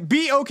Computer. It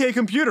beat OK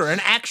Computer, an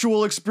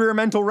actual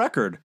experimental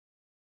record.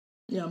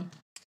 Yeah.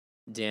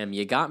 Damn,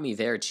 you got me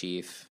there,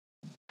 Chief.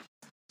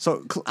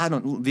 So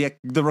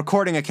the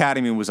Recording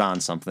Academy was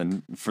on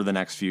something for the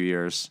next few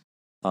years.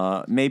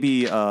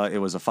 Maybe it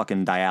was a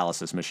fucking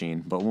dialysis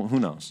machine, but who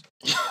knows?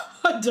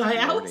 A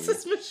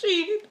dialysis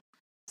machine,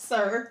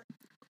 sir.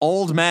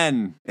 Old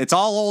men. It's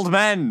all old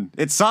men.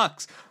 It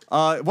sucks.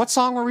 What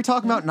song were we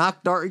talking about?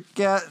 Knock Dark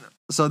Yet?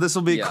 So this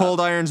will be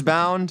Cold Irons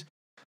Bound.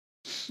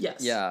 Yes.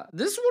 Yeah,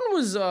 this one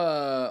was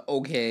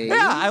okay. Yeah,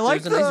 I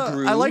like There's a nice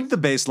groove. I like the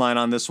bass line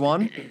on this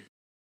one.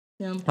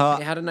 Yeah.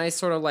 It had a nice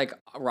sort of like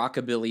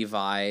rockabilly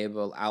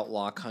vibe,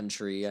 outlaw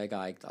country. I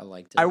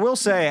liked it. I will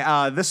say,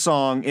 this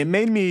song, it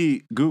made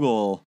me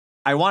Google.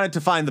 I wanted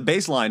to find the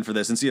bass line for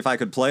this and see if I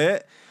could play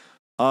it.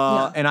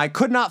 And I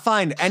could not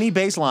find any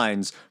bass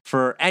lines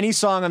for any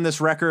song on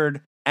this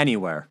record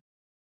anywhere.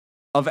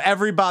 Of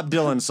every Bob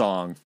Dylan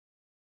song.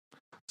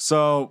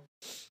 So,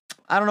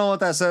 I don't know what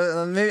that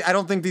says. Maybe, I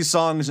don't think these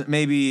songs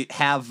maybe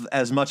have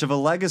as much of a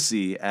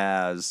legacy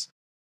as,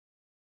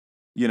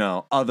 you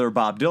know, other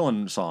Bob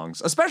Dylan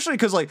songs. Especially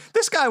because, like,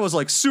 this guy was,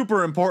 like,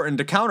 super important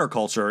to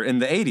counterculture in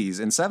the 80s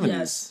and 70s.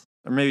 Yes.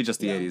 Or maybe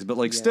just the 80s. But,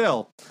 like,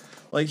 still...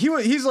 Like,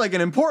 he's like an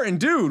important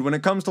dude when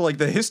it comes to, like,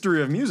 the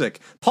history of music.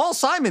 Paul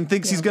Simon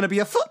thinks he's going to be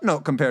a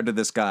footnote compared to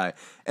this guy.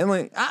 And,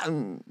 like, I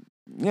don't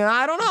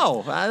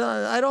know.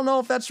 I don't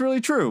know if that's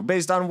really true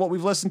based on what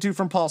we've listened to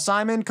from Paul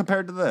Simon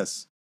compared to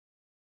this.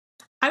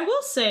 I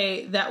will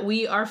say that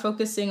we are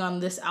focusing on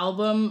this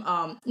album.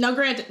 Now,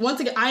 granted, once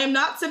again, I am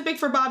not simping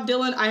for Bob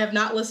Dylan. I have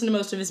not listened to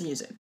most of his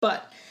music.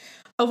 But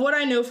of what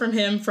I know from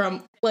him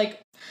from, like...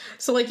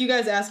 So, like, you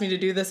guys asked me to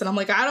do this, and I'm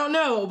like, I don't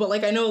know, but,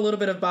 like, I know a little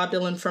bit of Bob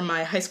Dylan from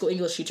my high school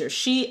English teacher.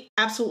 She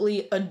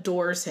absolutely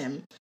adores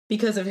him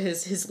because of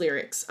his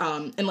lyrics.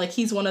 And, like,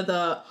 he's one of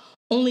the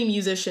only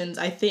musicians,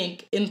 I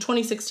think, in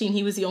 2016,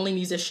 he was the only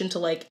musician to,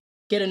 like,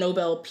 get a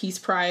Nobel Peace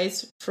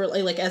Prize for,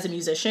 like as a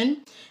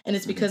musician. And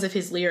it's because of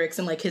his lyrics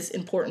and, like, his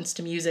importance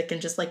to music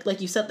and just, like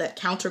you said, that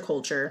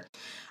counterculture.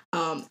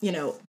 You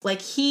know,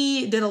 like,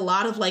 he did a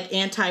lot of, like,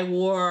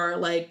 anti-war,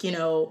 like, you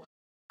know,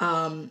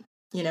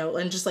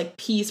 and just like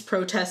peace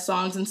protest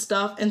songs and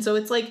stuff. And so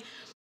it's like,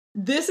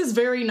 this is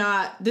very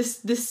not,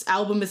 this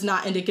album is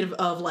not indicative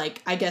of,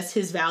 like, I guess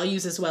his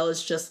values as well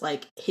as just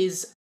like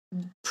his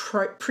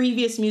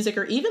previous music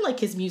or even like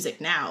his music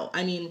now.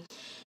 I mean,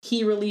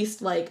 he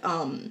released like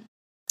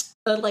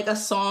a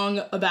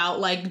song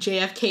about like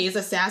JFK's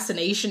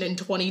assassination in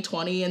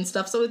 2020 and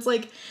stuff. So it's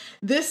like,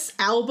 this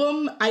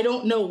album, I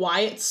don't know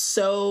why it's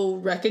so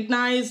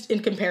recognized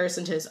in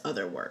comparison to his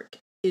other work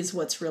is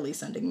what's really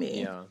sending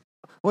me. Yeah.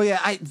 Well,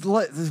 yeah,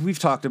 we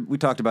talked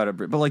about it,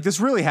 but like this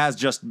really has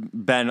just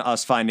been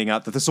us finding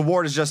out that this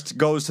award just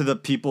goes to the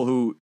people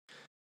who,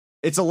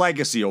 it's a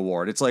legacy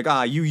award. It's like,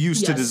 you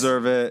used to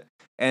deserve it,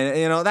 and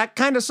you know that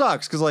kind of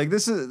sucks because like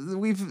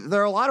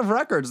there are a lot of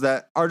records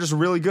that are just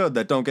really good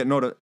that don't get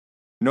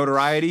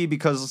notoriety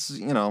because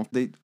you know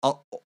they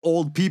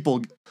old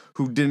people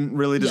who didn't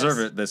really deserve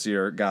it this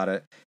year got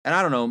it, and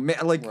I don't know,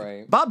 like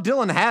Bob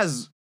Dylan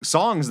has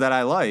songs that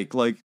I like.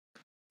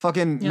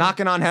 Fucking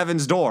Knocking on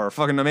Heaven's Door,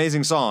 fucking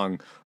amazing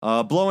song.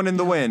 Blowing in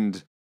the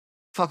Wind.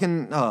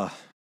 Fucking, I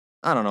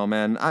don't know,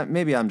 man.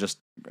 Maybe I'm just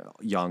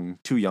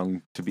too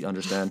young to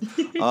understand.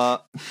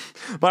 But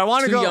I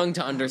want to go. Too young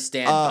to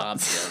understand Bob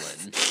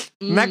Dylan.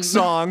 Next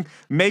song,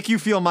 Make You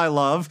Feel My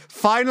Love.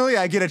 Finally,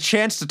 I get a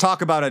chance to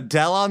talk about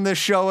Adele on this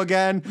show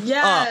again.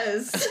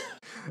 Yes.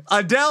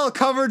 Adele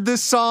covered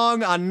this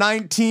song on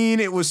 19.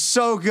 It was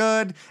so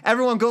good.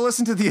 Everyone go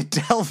listen to the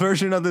Adele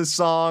version of this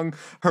song.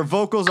 Her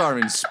vocals are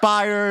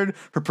inspired.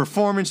 Her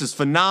performance is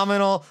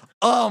phenomenal.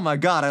 Oh my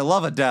God, I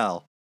love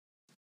Adele.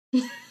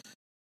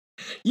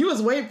 You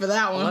was waiting for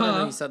that one, I didn't know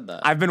huh? you said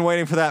that. I've been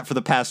waiting for that for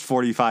the past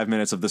 45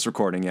 minutes of this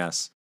recording,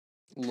 yes.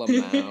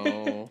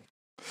 Lamau.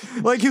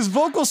 Like, his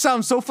vocals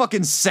sound so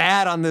fucking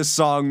sad on this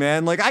song,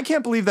 man. Like, I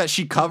can't believe that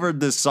she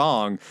covered this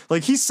song.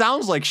 Like, he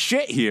sounds like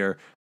shit here.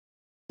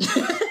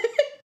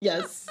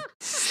 Yes.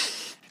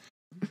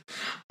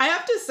 I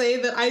have to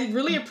say that I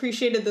really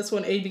appreciated this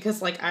one,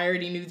 because like I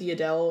already knew the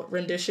Adele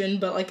rendition,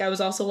 but like I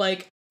was also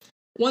like,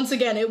 once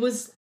again, it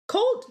was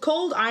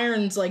Cold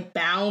Irons, like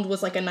Bound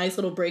was like a nice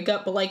little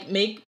breakup, but like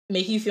Make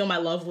You Feel My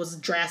Love was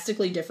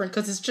drastically different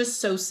because it's just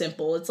so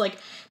simple. It's like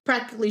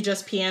practically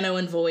just piano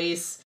and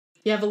voice.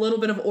 You have a little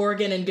bit of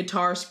organ and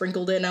guitar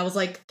sprinkled in. I was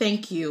like,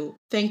 thank you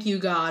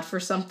God for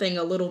something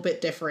a little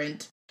bit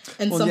different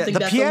and something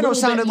that's a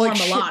little bit more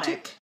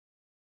melodic.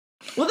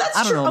 Well,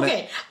 that's true.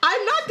 Okay,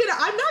 I'm not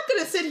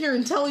gonna sit here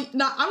and tell you. I'm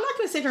not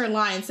gonna sit here and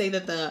lie and say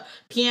that the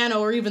piano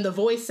or even the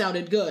voice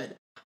sounded good.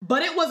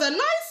 But it was a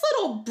nice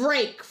little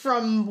break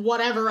from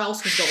whatever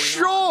else was going on.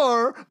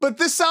 Sure, but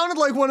this sounded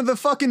like one of the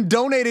fucking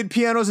donated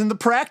pianos in the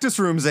practice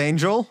rooms,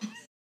 Angel.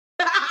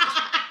 No,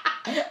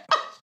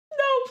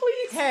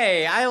 please.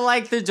 Hey, I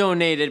like the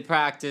donated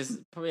practice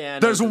piano.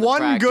 There's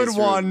one good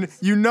one.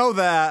 You know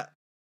that.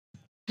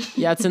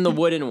 Yeah, it's in the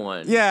wooden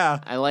one. Yeah.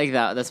 I like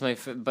that. That's my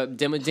but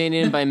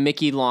donated by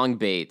Mickey Long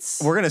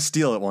Bates. We're going to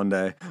steal it one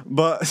day.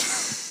 But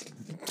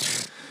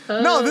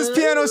no, this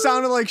piano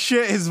sounded like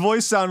shit. His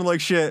voice sounded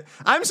like shit.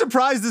 I'm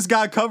surprised this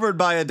got covered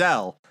by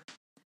Adele.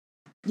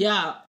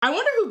 Yeah. I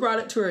wonder who brought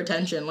it to her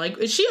attention. Like,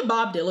 is she a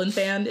Bob Dylan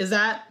fan? Is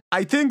that...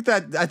 I think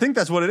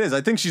that's what it is.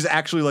 I think she's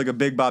actually like a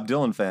big Bob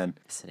Dylan fan.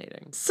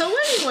 Fascinating. So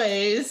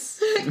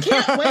anyways,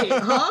 can't wait,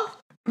 huh?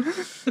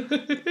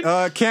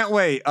 Can't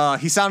wait.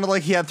 He sounded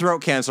like he had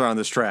throat cancer on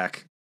this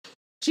track.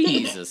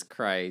 Jesus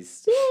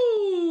Christ.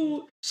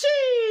 Ooh,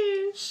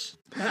 sheesh.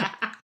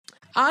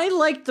 I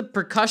liked the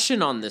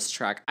percussion on this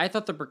track. I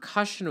thought the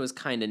percussion was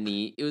kind of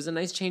neat. It was a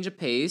nice change of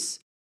pace.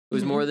 It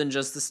was more than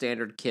just the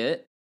standard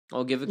kit.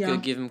 I'll give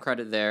him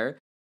credit there.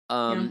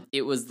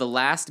 It was the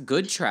last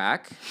good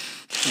track.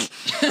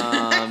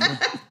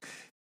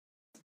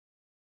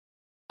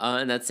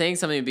 And that's saying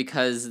something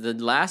because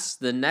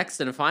the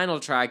next and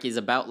final track is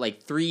about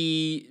like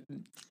 3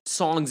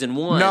 songs in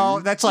one.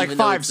 No, that's like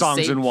 5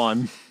 songs in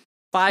one.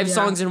 5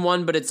 songs in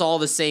one, but it's all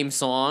the same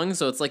song,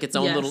 so it's like its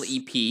own little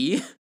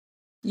EP.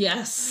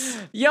 Yes.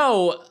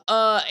 Yo,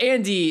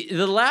 Andy,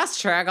 the last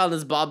track on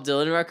this Bob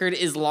Dylan record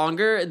is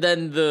longer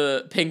than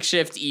the Pink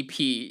Shift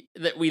EP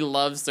that we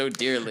love so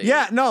dearly.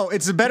 Yeah, no,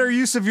 it's a better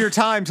use of your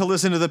time to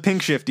listen to the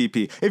Pink Shift EP.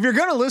 If you're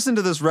going to listen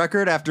to this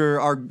record after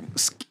our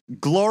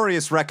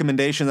glorious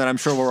recommendation that I'm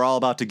sure we're all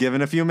about to give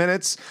in a few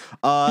minutes,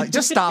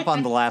 just stop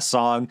on the last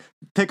song,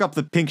 pick up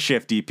the Pink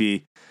Shift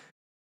EP.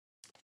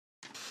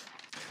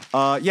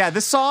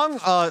 This song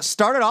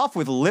started off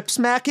with lip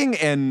smacking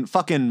and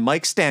fucking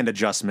mic stand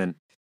adjustment.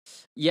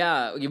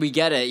 Yeah, we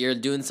get it. You're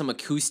doing some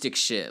acoustic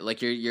shit.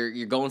 Like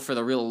you're going for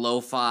the real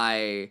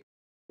lo-fi.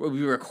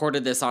 We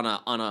recorded this on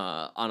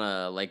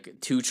a like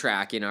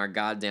 2-track in our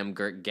goddamn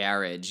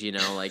garage. You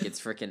know, like it's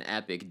freaking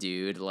epic,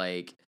 dude.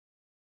 Like,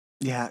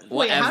 yeah,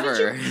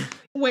 whatever.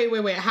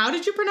 Wait. How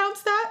did you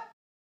pronounce that?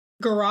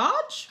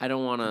 Garage? I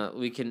don't want to.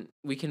 We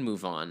can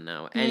move on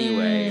now.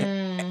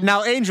 Anyway,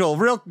 now Angel,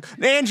 we're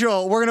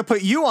gonna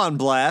put you on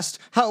blast.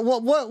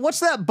 What's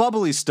that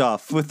bubbly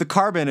stuff with the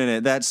carbon in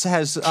it that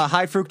has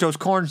high fructose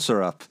corn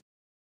syrup?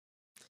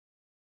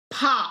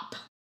 Pop.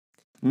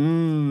 That's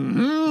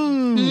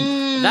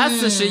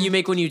the shit you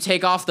make when you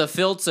take off the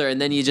filter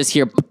and then you just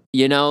hear.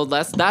 You know,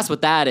 that's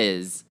what that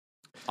is.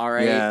 All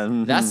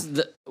right, that's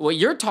what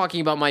you're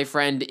talking about, my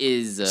friend.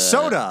 Is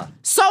soda.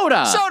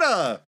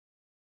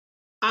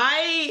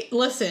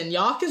 Listen,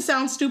 y'all can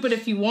sound stupid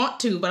if you want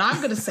to, but I'm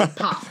gonna say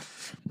pop.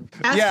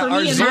 As for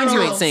me and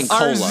you ain't saying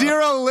cola. Our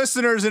 0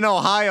 listeners in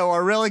Ohio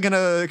are really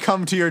gonna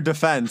come to your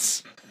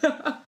defense.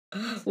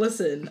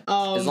 Listen,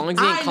 as long as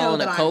you ain't calling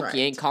it Coke,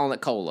 you ain't calling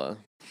it cola.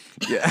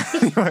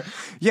 Yeah,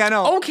 yeah,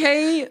 no.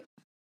 Okay,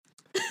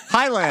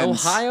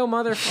 Highlands, Ohio,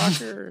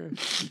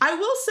 motherfucker. I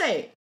will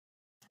say,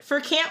 for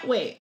Can't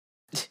Wait,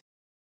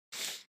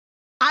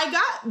 I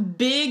got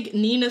big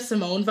Nina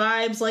Simone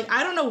vibes. Like,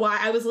 I don't know why.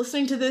 I was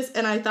listening to this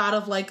and I thought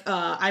of, like,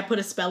 I Put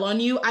a Spell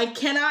on You. I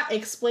cannot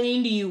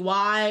explain to you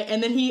why.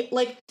 And then there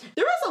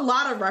was a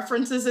lot of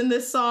references in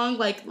this song.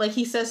 Like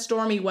he says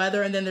stormy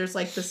weather, and then there's,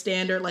 like, the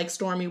standard, like,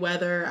 stormy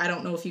weather. I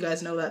don't know if you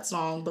guys know that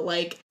song, but,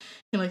 like,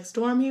 you're like,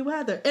 stormy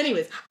weather.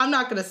 Anyways, I'm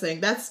not going to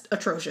sing. That's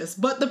atrocious.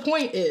 But the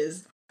point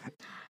is...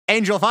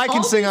 Angel, if I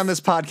can sing on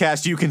this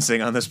podcast, you can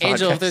sing on this podcast.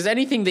 Angel, if there's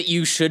anything that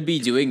you should be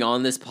doing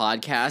on this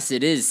podcast,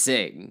 it is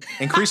sing.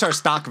 Increase our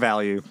stock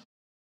value.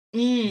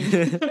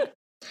 That's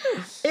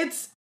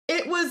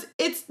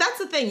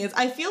the thing is,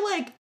 I feel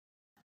like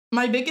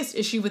my biggest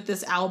issue with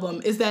this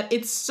album is that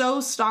it's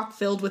so stock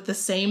filled with the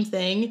same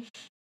thing.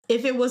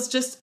 If it was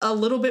just a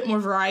little bit more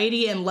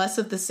variety and less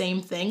of the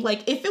same thing,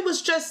 like if it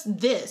was just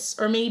this,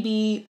 or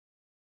maybe,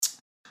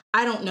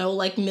 I don't know,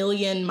 like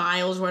Million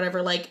Miles or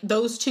whatever, like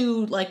those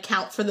two like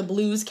count for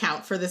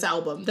this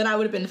album, then I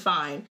would have been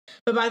fine.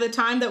 But by the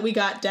time that we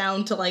got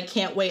down to like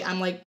Can't Wait,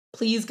 I'm like,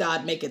 please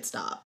God, make it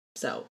stop.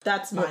 So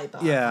that's my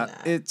thought. Yeah,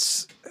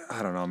 it's,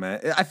 I don't know, man.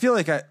 I feel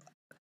like do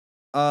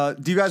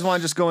you guys want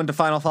to just go into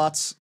final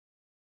thoughts?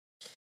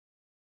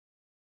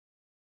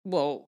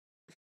 Well,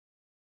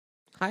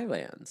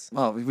 Highlands.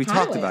 Oh, we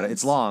talked about it.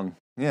 It's long.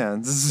 Yeah.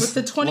 With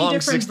the 20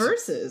 different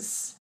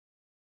verses.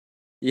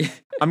 Yeah.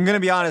 I'm going to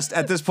be honest.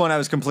 At this point, I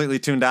was completely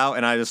tuned out,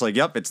 and I just like,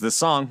 yep, it's this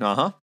song.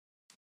 Uh-huh.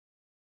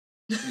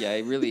 Yeah, I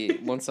really,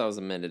 once I was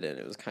a minute in,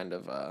 it was kind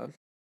of,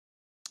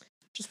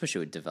 just wish it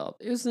would develop.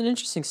 It was an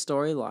interesting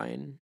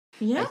storyline.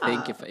 Yeah.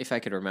 I think if I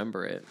could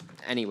remember it.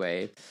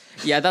 Anyway,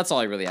 yeah, that's all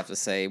I really have to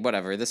say.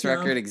 Whatever. This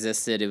record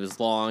existed. It was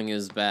long. It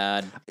was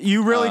bad.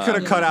 You really could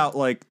have cut out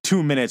like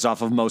 2 minutes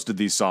off of most of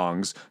these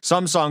songs.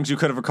 Some songs you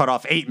could have cut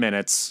off 8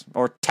 minutes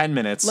or 10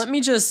 minutes. Let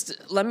me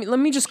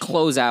just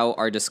close out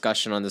our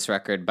discussion on this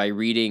record by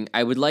reading.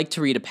 I would like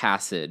to read a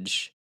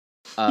passage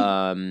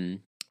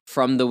from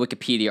the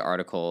Wikipedia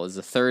article. This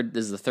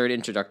is the third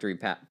introductory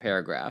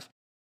paragraph.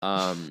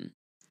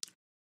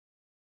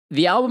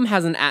 The album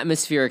has an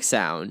atmospheric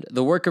sound,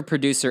 the work of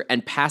producer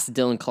and past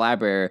Dylan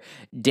collaborator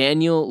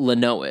Daniel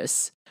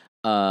Lanois,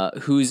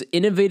 whose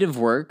innovative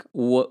work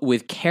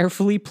with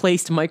carefully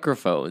placed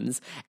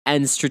microphones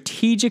and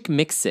strategic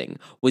mixing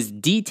was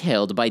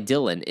detailed by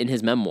Dylan in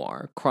his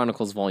memoir,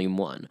 Chronicles Volume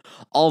 1.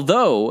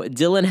 Although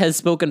Dylan has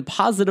spoken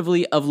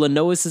positively of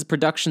Lanois'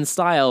 production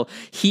style,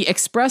 he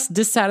expressed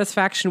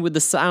dissatisfaction with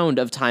the sound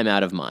of Time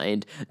Out of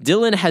Mind.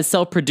 Dylan has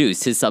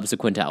self-produced his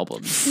subsequent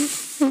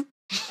albums.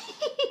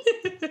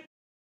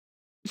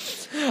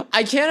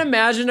 I can't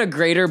imagine a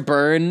greater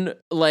burn,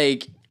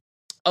 like,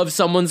 of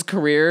someone's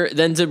career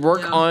than to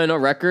work on a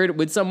record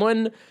with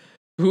someone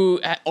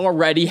who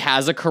already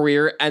has a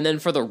career, and then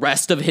for the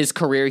rest of his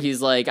career,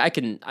 he's like,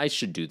 I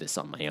should do this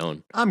on my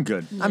own. I'm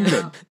good. I'm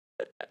good.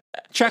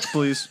 Check,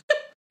 please.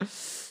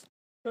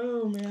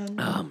 Oh man.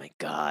 Oh my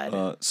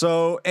god.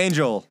 So,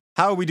 Angel,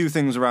 how we do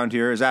things around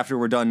here is after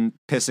we're done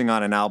pissing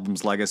on an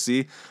album's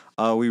legacy,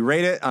 we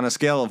rate it on a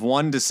scale of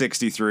 1 to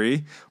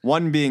 63,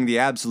 1 being the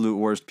absolute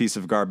worst piece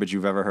of garbage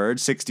you've ever heard,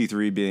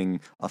 63 being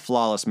a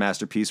flawless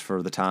masterpiece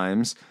for the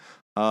times.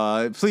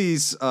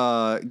 Please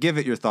give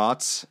it your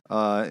thoughts.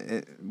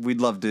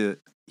 We'd love to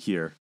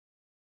hear.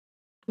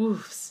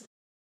 Oof.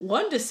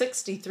 1 to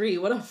 63.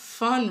 What a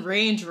fun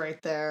range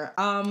right there.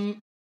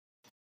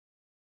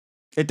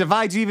 It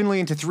divides evenly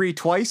into 3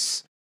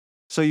 twice.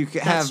 So you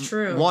can have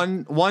true.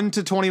 1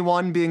 to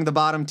 21 being the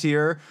bottom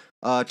tier,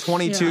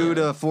 22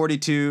 to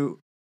 42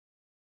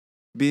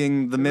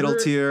 being the middle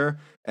tier,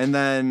 and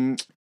then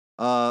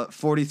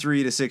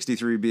 43 to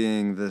 63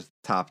 being the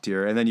top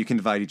tier, and then you can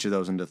divide each of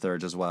those into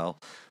thirds as well.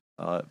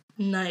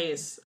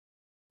 Nice.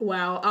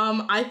 Wow.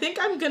 I think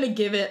I'm gonna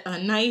give it a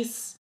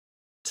nice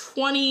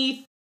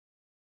 20,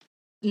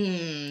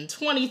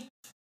 20,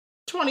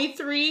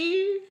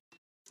 23,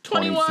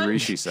 21. 23,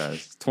 she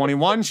says.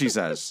 21, she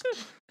says.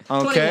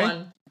 Okay.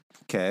 21.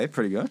 Okay,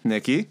 pretty good.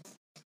 Nikki?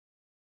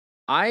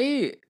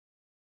 I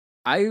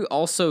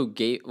also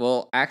gave,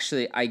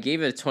 I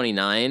gave it a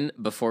 29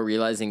 before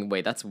realizing,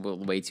 wait, that's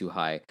way too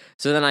high.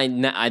 So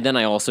then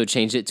I also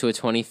changed it to a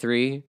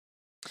 23.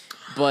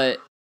 But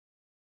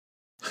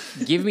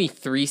give me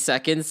 3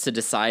 seconds to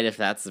decide if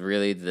that's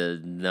really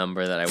the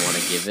number that I want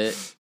to give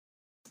it.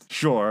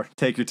 Sure,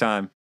 take your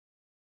time.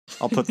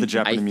 I'll put the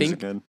Jeopardy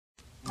music in.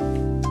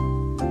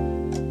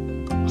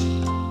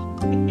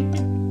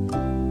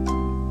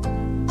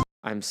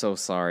 I'm so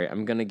sorry.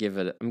 I'm gonna give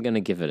it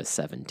a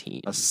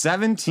 17. A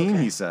 17,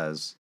 Okay. he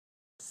says.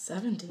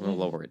 17. We'll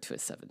lower it to a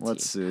 17.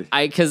 Let's see.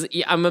 Because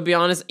I'm gonna be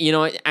honest. You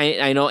know,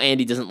 I know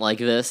Andy doesn't like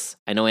this.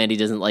 I know Andy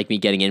doesn't like me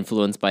getting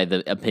influenced by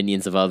the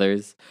opinions of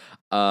others.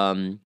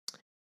 But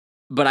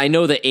I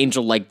know that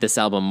Angel liked this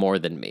album more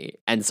than me,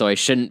 and so I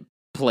shouldn't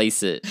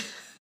place it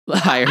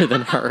higher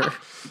than her.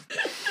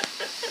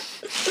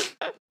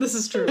 This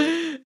is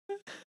true.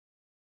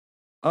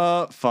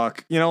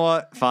 Fuck. You know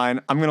what?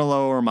 Fine. I'm gonna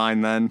lower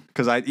mine then,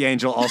 because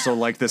Angel also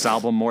liked this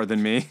album more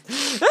than me.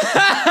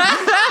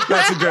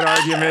 That's a good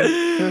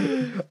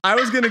argument. I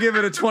was gonna give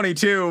it a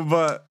 22,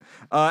 but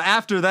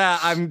after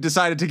that, I've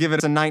decided to give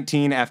it a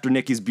 19 after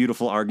Nikki's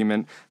beautiful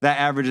argument. That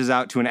averages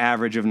out to an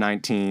average of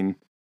 19.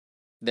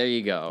 There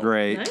you go.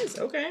 Great. Nice.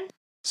 Okay.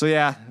 So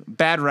yeah,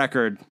 bad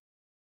record.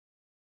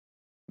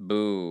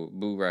 Boo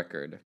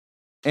record.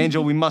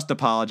 Angel, we must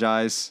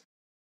apologize.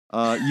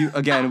 We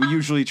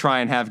usually try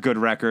and have good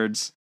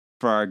records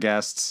for our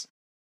guests.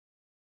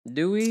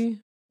 Do we?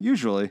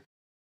 Usually.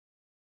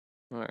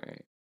 All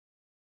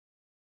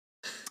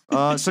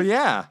right. So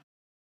yeah.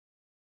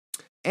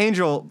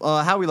 Angel,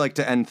 how we like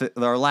to end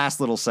our last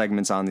little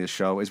segments on this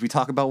show is we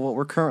talk about what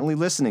we're currently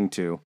listening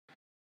to.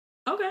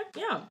 Okay.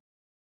 Yeah.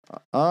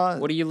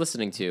 What are you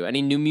listening to?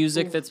 Any new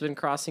music that's been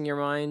crossing your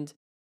mind?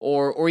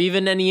 Or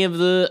even any of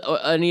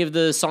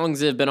the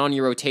songs that have been on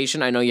your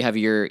rotation. I know you have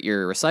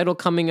your recital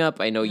coming up.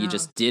 I know you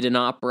just did an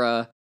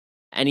opera.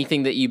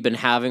 Anything that you've been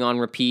having on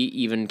repeat,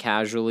 even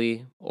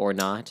casually or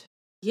not?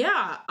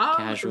 Yeah.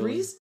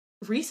 Casually.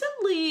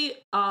 Recently,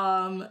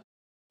 over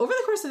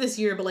the course of this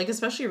year, but like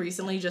especially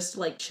recently, just to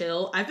like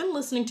chill, I've been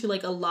listening to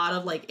like a lot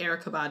of like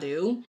Erykah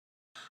Badu.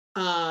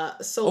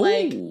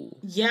 Like,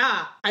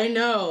 yeah, I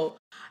know.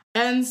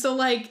 And so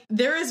like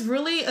there is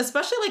really,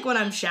 especially like when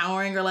I'm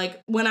showering or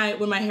like when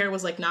my hair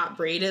was like not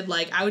braided,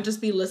 like I would just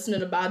be listening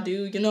to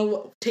Badu, you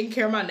know, taking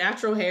care of my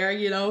natural hair,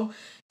 you know,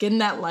 getting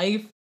that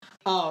life.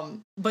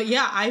 But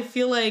yeah, I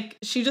feel like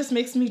she just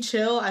makes me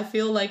chill. I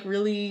feel like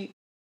really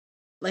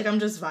like I'm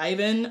just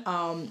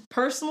vibing.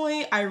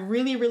 Personally, I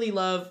really, really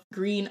love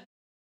Green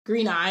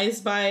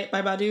Eyes by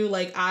Badu.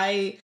 Like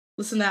I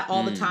listen to that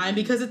all the time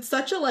because it's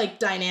such a like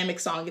dynamic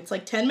song. It's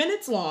like 10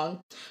 minutes long,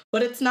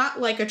 but it's not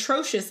like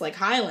atrocious like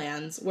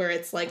Highlands where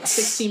it's like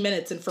 16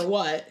 minutes and for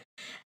what?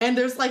 And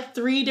there's like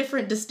 3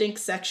 different distinct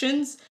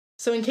sections.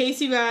 So in case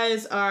you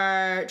guys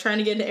are trying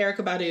to get into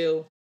Erykah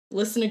Badu,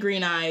 listen to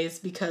Green Eyes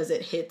because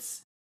it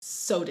hits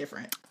so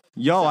different.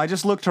 Yo, I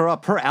just looked her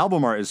up. Her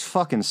album art is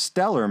fucking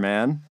stellar,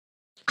 man.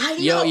 I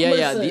know.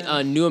 Yeah.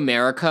 The New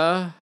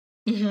America.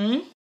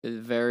 Mm-hmm. Is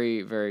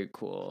very, very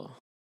cool.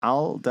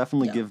 I'll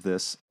definitely give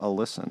this a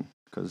listen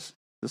because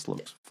this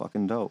looks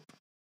fucking dope.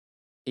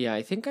 Yeah,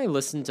 I think I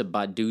listened to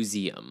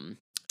Baduzium.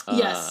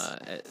 Yes.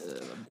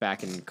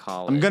 Back in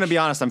college. I'm gonna be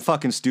honest. I'm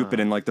fucking stupid,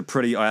 and like the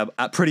pretty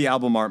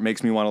album art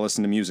makes me want to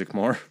listen to music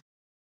more.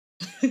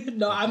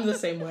 No, I'm the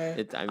same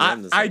way.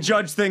 I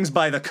judge things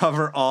by the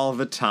cover all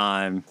the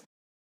time.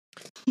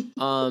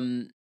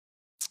 And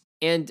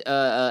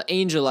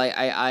Angel,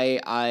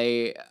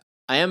 I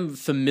am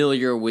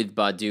familiar with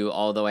Badu,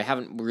 although I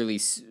haven't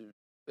really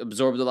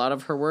absorbed a lot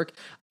of her work.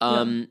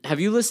 Have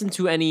you listened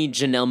to any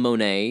Janelle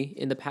Monáe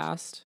in the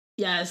past?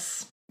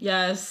 Yes.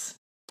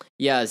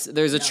 Yes,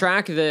 there's a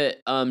track that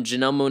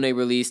Janelle Monáe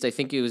released, I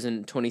think it was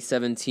in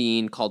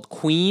 2017, called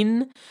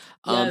Queen,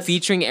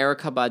 featuring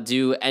Erykah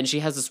Badu, and she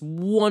has this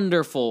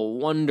wonderful,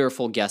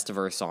 wonderful guest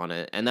verse on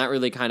it, and that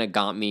really kind of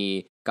got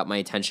my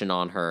attention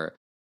on her.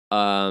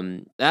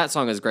 That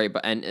song is great,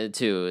 but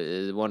too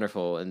is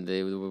wonderful, and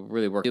they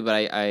really worked.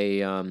 But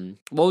I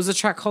what was the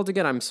track called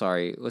again? I'm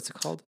sorry, what's it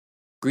called?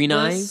 Green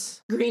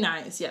Eyes? Green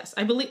Eyes, yes.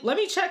 I believe, let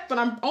me check, but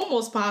I'm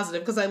almost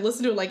positive because I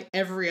listen to it like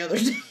every other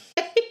day.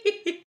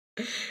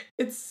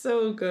 It's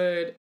so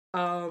good.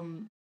 I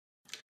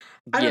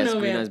don't know,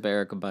 Green man. Eyes by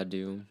Erykah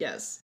Badu.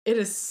 Yes, it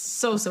is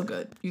so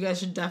good. You guys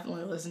should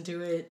definitely listen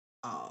to it.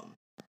 I'll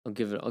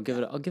give it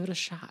a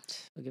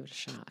shot.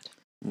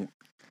 Yeah.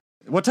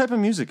 What type of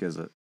music is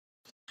it?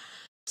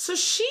 So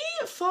she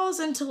falls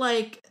into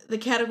like the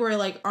category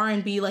like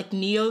R&B, like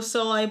neo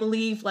soul, I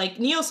believe. Like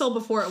neo soul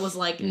before it was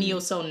like neo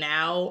soul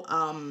now.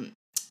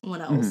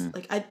 What else?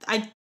 Like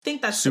I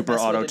think that's super the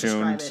best way to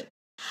auto-tuned. describe it.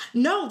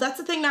 No, that's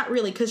the thing, not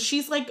really, because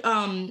she's like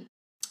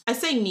I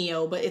say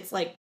neo, but it's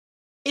like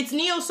it's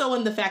neo soul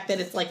in the fact that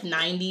it's like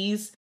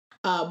 90s.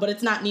 But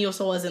it's not neo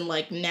soul as in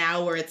like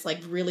now where it's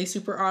like really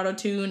super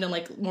auto-tuned and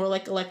like more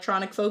like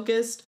electronic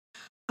focused.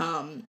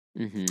 And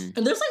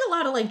there's like a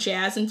lot of like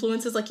jazz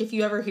influences. Like if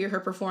you ever hear her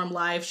perform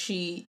live,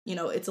 she,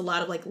 it's a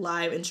lot of like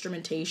live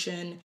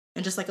instrumentation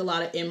and just like a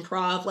lot of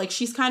improv. Like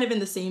she's kind of in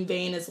the same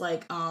vein as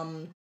like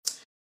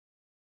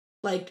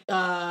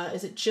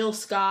is it Jill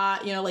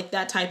Scott, like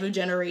that type of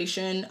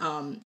generation.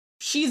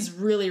 She's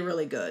really,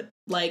 really good.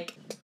 Like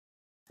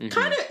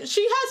kind of,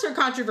 she has her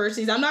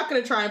controversies. I'm not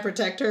going to try and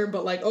protect her,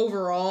 but like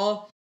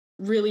overall,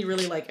 really,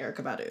 really like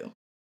Erykah Badu.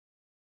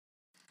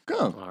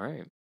 Go. All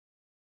right.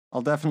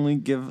 I'll definitely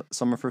give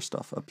some of her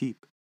stuff a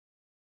peep.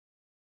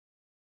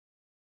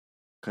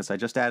 Because I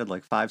just added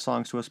like 5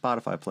 songs to a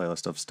Spotify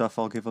playlist of stuff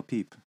I'll give a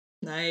peep.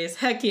 Nice.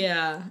 Heck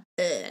yeah.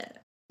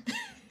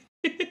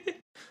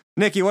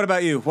 Nikki, what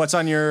about you? What's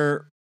on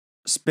your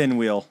spin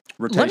wheel,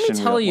 rotation Let me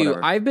tell wheel, you,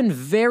 whatever? I've been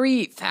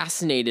very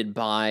fascinated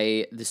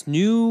by this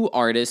new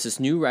artist, this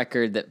new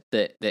record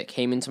that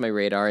came into my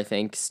radar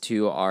thanks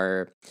to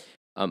our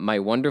my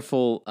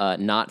wonderful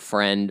not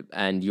friend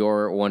and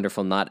your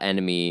wonderful not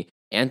enemy,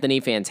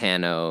 Anthony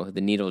Fantano,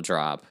 the Needle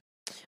Drop,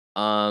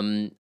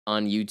 on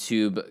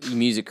YouTube.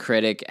 Music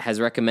Critic has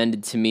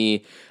recommended to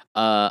me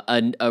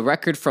a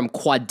record from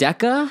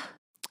Quadeca,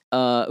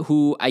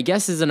 who I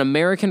guess is an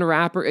American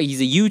rapper.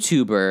 He's a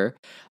YouTuber,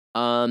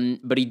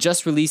 but he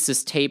just released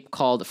this tape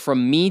called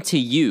From Me to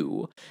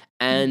You.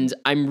 And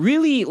I'm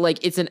really,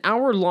 like, it's an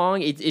hour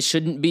long. It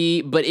shouldn't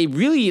be, but it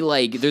really,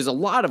 like, there's a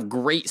lot of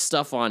great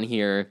stuff on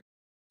here.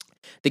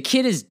 The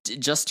kid is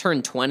just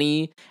turned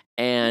 20,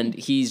 and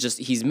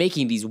he's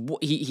making these,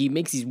 he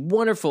makes these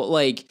wonderful,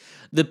 like,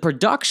 the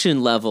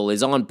production level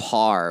is on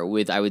par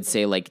with, I would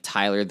say, like,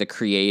 Tyler, the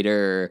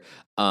Creator.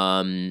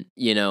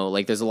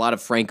 Like, there's a lot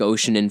of Frank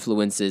Ocean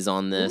influences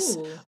on this.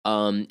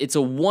 It's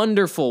a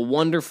wonderful,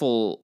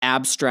 wonderful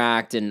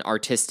abstract and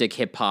artistic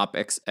hip hop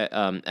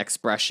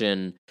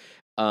expression.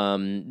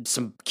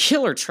 Some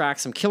killer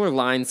tracks, some killer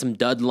lines, some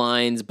dud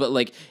lines, but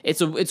like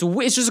it's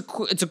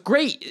a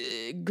great,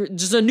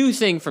 just a new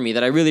thing for me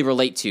that I really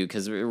relate to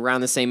because we're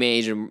around the same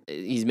age and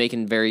he's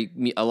making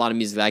a lot of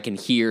music that I can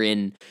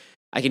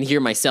hear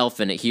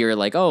myself in it, hear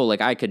like, oh, like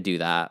I could do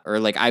that,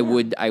 or like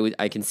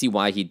I can see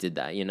why he did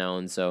that,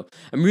 and so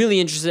I'm really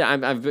interested.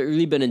 I've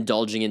really been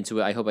indulging into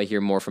it. I hope I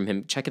hear more from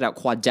him. Check it out.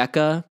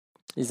 Quadeca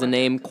is the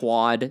name.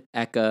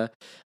 Quadeca,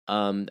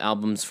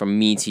 albums From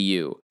Me to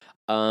You.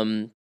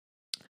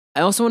 I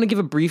also want to give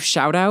a brief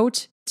shout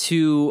out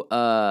to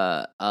our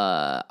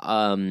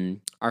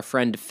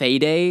friend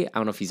Fayday. I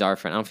don't know if he's our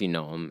friend. I don't know if you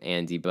know him,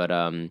 Andy, but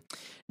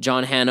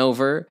John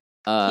Hanover.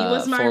 He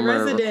was my former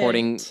resident.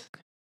 recording.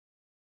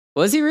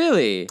 Was he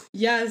really?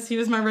 Yes, he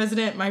was my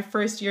resident my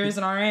first year as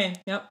an RA.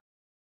 Yep.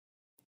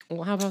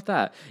 Well, how about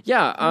that?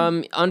 Yeah,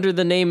 under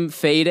the name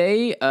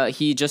Fayday,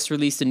 he just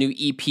released a new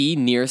EP,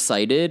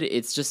 Nearsighted.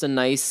 It's just a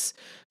nice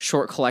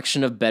short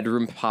collection of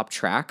bedroom pop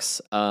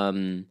tracks.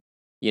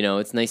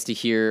 It's nice to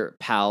hear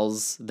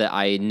pals that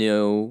I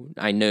knew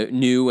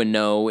and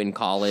know in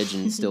college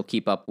and still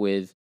keep up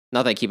with.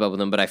 Not that I keep up with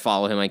him, but I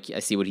follow him. I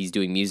see what he's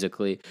doing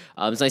musically.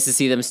 It's nice to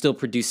see them still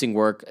producing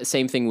work.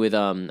 Same thing with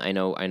I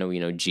know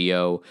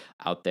Gio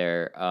out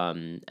there,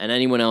 and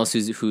anyone else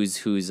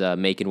who's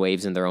making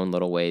waves in their own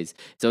little ways.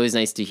 It's always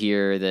nice to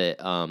hear that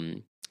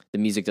the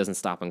music doesn't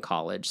stop in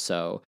college.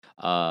 So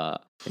I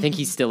think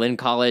he's still in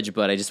college,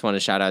 but I just want to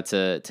shout out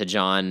to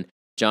John.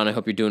 John, I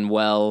hope you're doing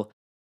well.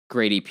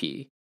 Great EP.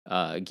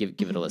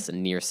 Give it a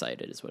listen.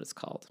 Nearsighted is what it's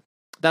called.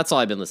 That's all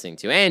I've been listening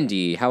to.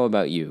 Andy, how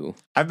about you?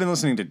 I've been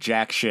listening to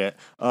jack shit.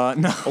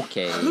 No.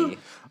 Okay.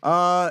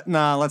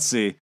 Let's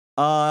see.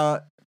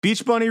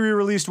 Beach Bunny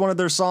re-released one of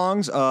their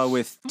songs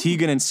with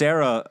Tegan and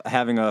Sarah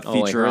having a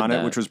feature on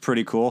it, which was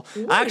pretty cool.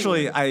 Ooh.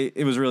 Actually,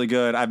 it was really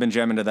good. I've been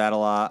jamming to that a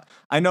lot.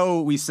 I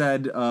know we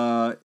said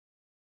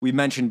we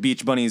mentioned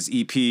Beach Bunny's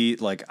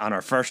EP like on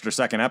our first or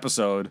second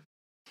episode.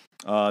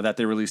 That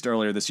they released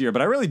earlier this year,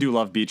 but I really do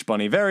love Beach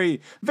Bunny.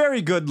 Very,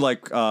 very good,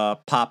 like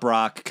pop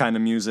rock kind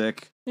of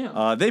music.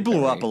 Yeah. They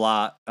blew up Right. a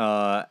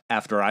lot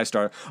after I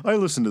started. I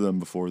listened to them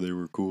before they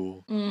were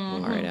cool.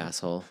 Mhm. All right,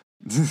 asshole.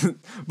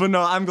 But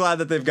no, I'm glad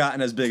that they've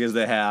gotten as big as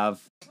they have.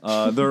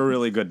 They're a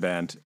really good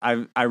band.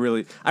 I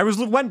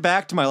went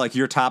back to my like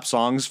your top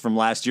songs from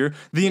last year.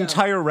 The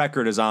entire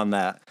record is on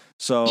that.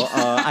 So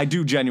I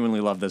do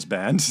genuinely love this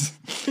band.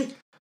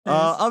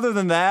 Other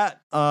than that,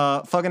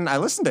 I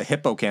listened to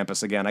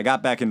Hippocampus again. I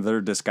got back into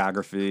their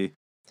discography.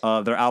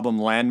 Their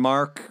album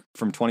Landmark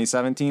from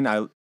 2017.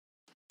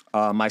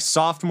 My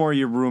sophomore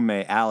year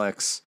roommate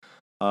Alex,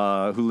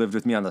 who lived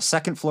with me on the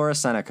second floor of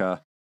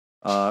Seneca,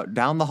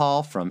 down the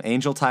hall from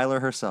Angel Tyler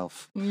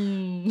herself.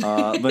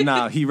 But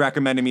no, he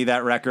recommended me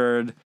that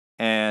record,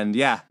 and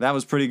yeah, that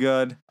was pretty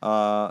good.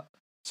 So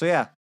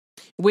yeah,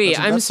 Wait,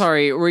 That's- I'm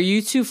sorry. Were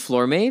you two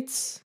floor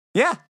mates?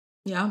 yeah.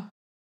 Yeah.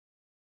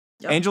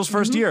 Yep. Angel's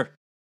first Mhm. year.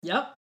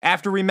 Yep.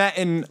 After we met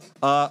in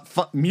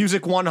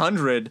Music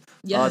 100,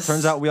 Yes.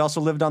 turns out we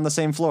also lived on the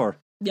same floor.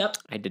 Yep.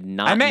 I did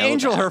not. I met know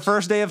Angel that. her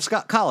first day of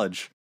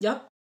college. Yep.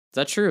 Is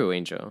that true,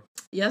 Angel?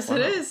 Yes, Wow.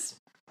 it is.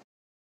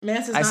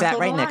 Man, I sat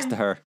right next to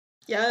her.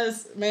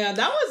 Yes, man,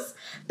 that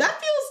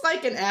feels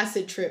like an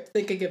acid trip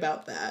thinking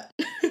about that.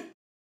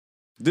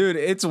 Dude,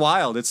 it's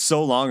wild. It's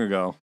so long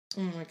ago.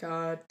 Oh my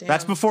god, damn.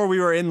 That's before we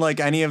were in like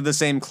any of the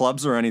same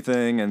clubs or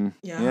anything, and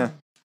yeah,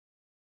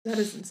 That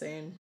is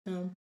insane.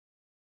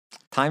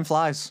 time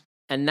flies.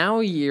 And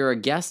now you're a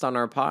guest on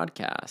our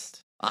podcast.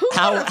 Who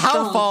would've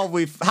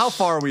thunk? How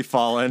far we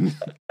fallen?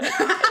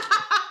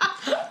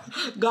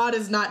 God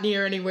is not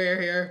near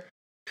anywhere here.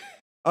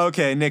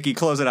 Okay, Nikki,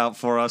 close it out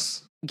for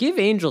us. Give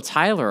Angel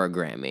Tyler a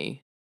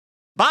Grammy.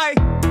 Bye.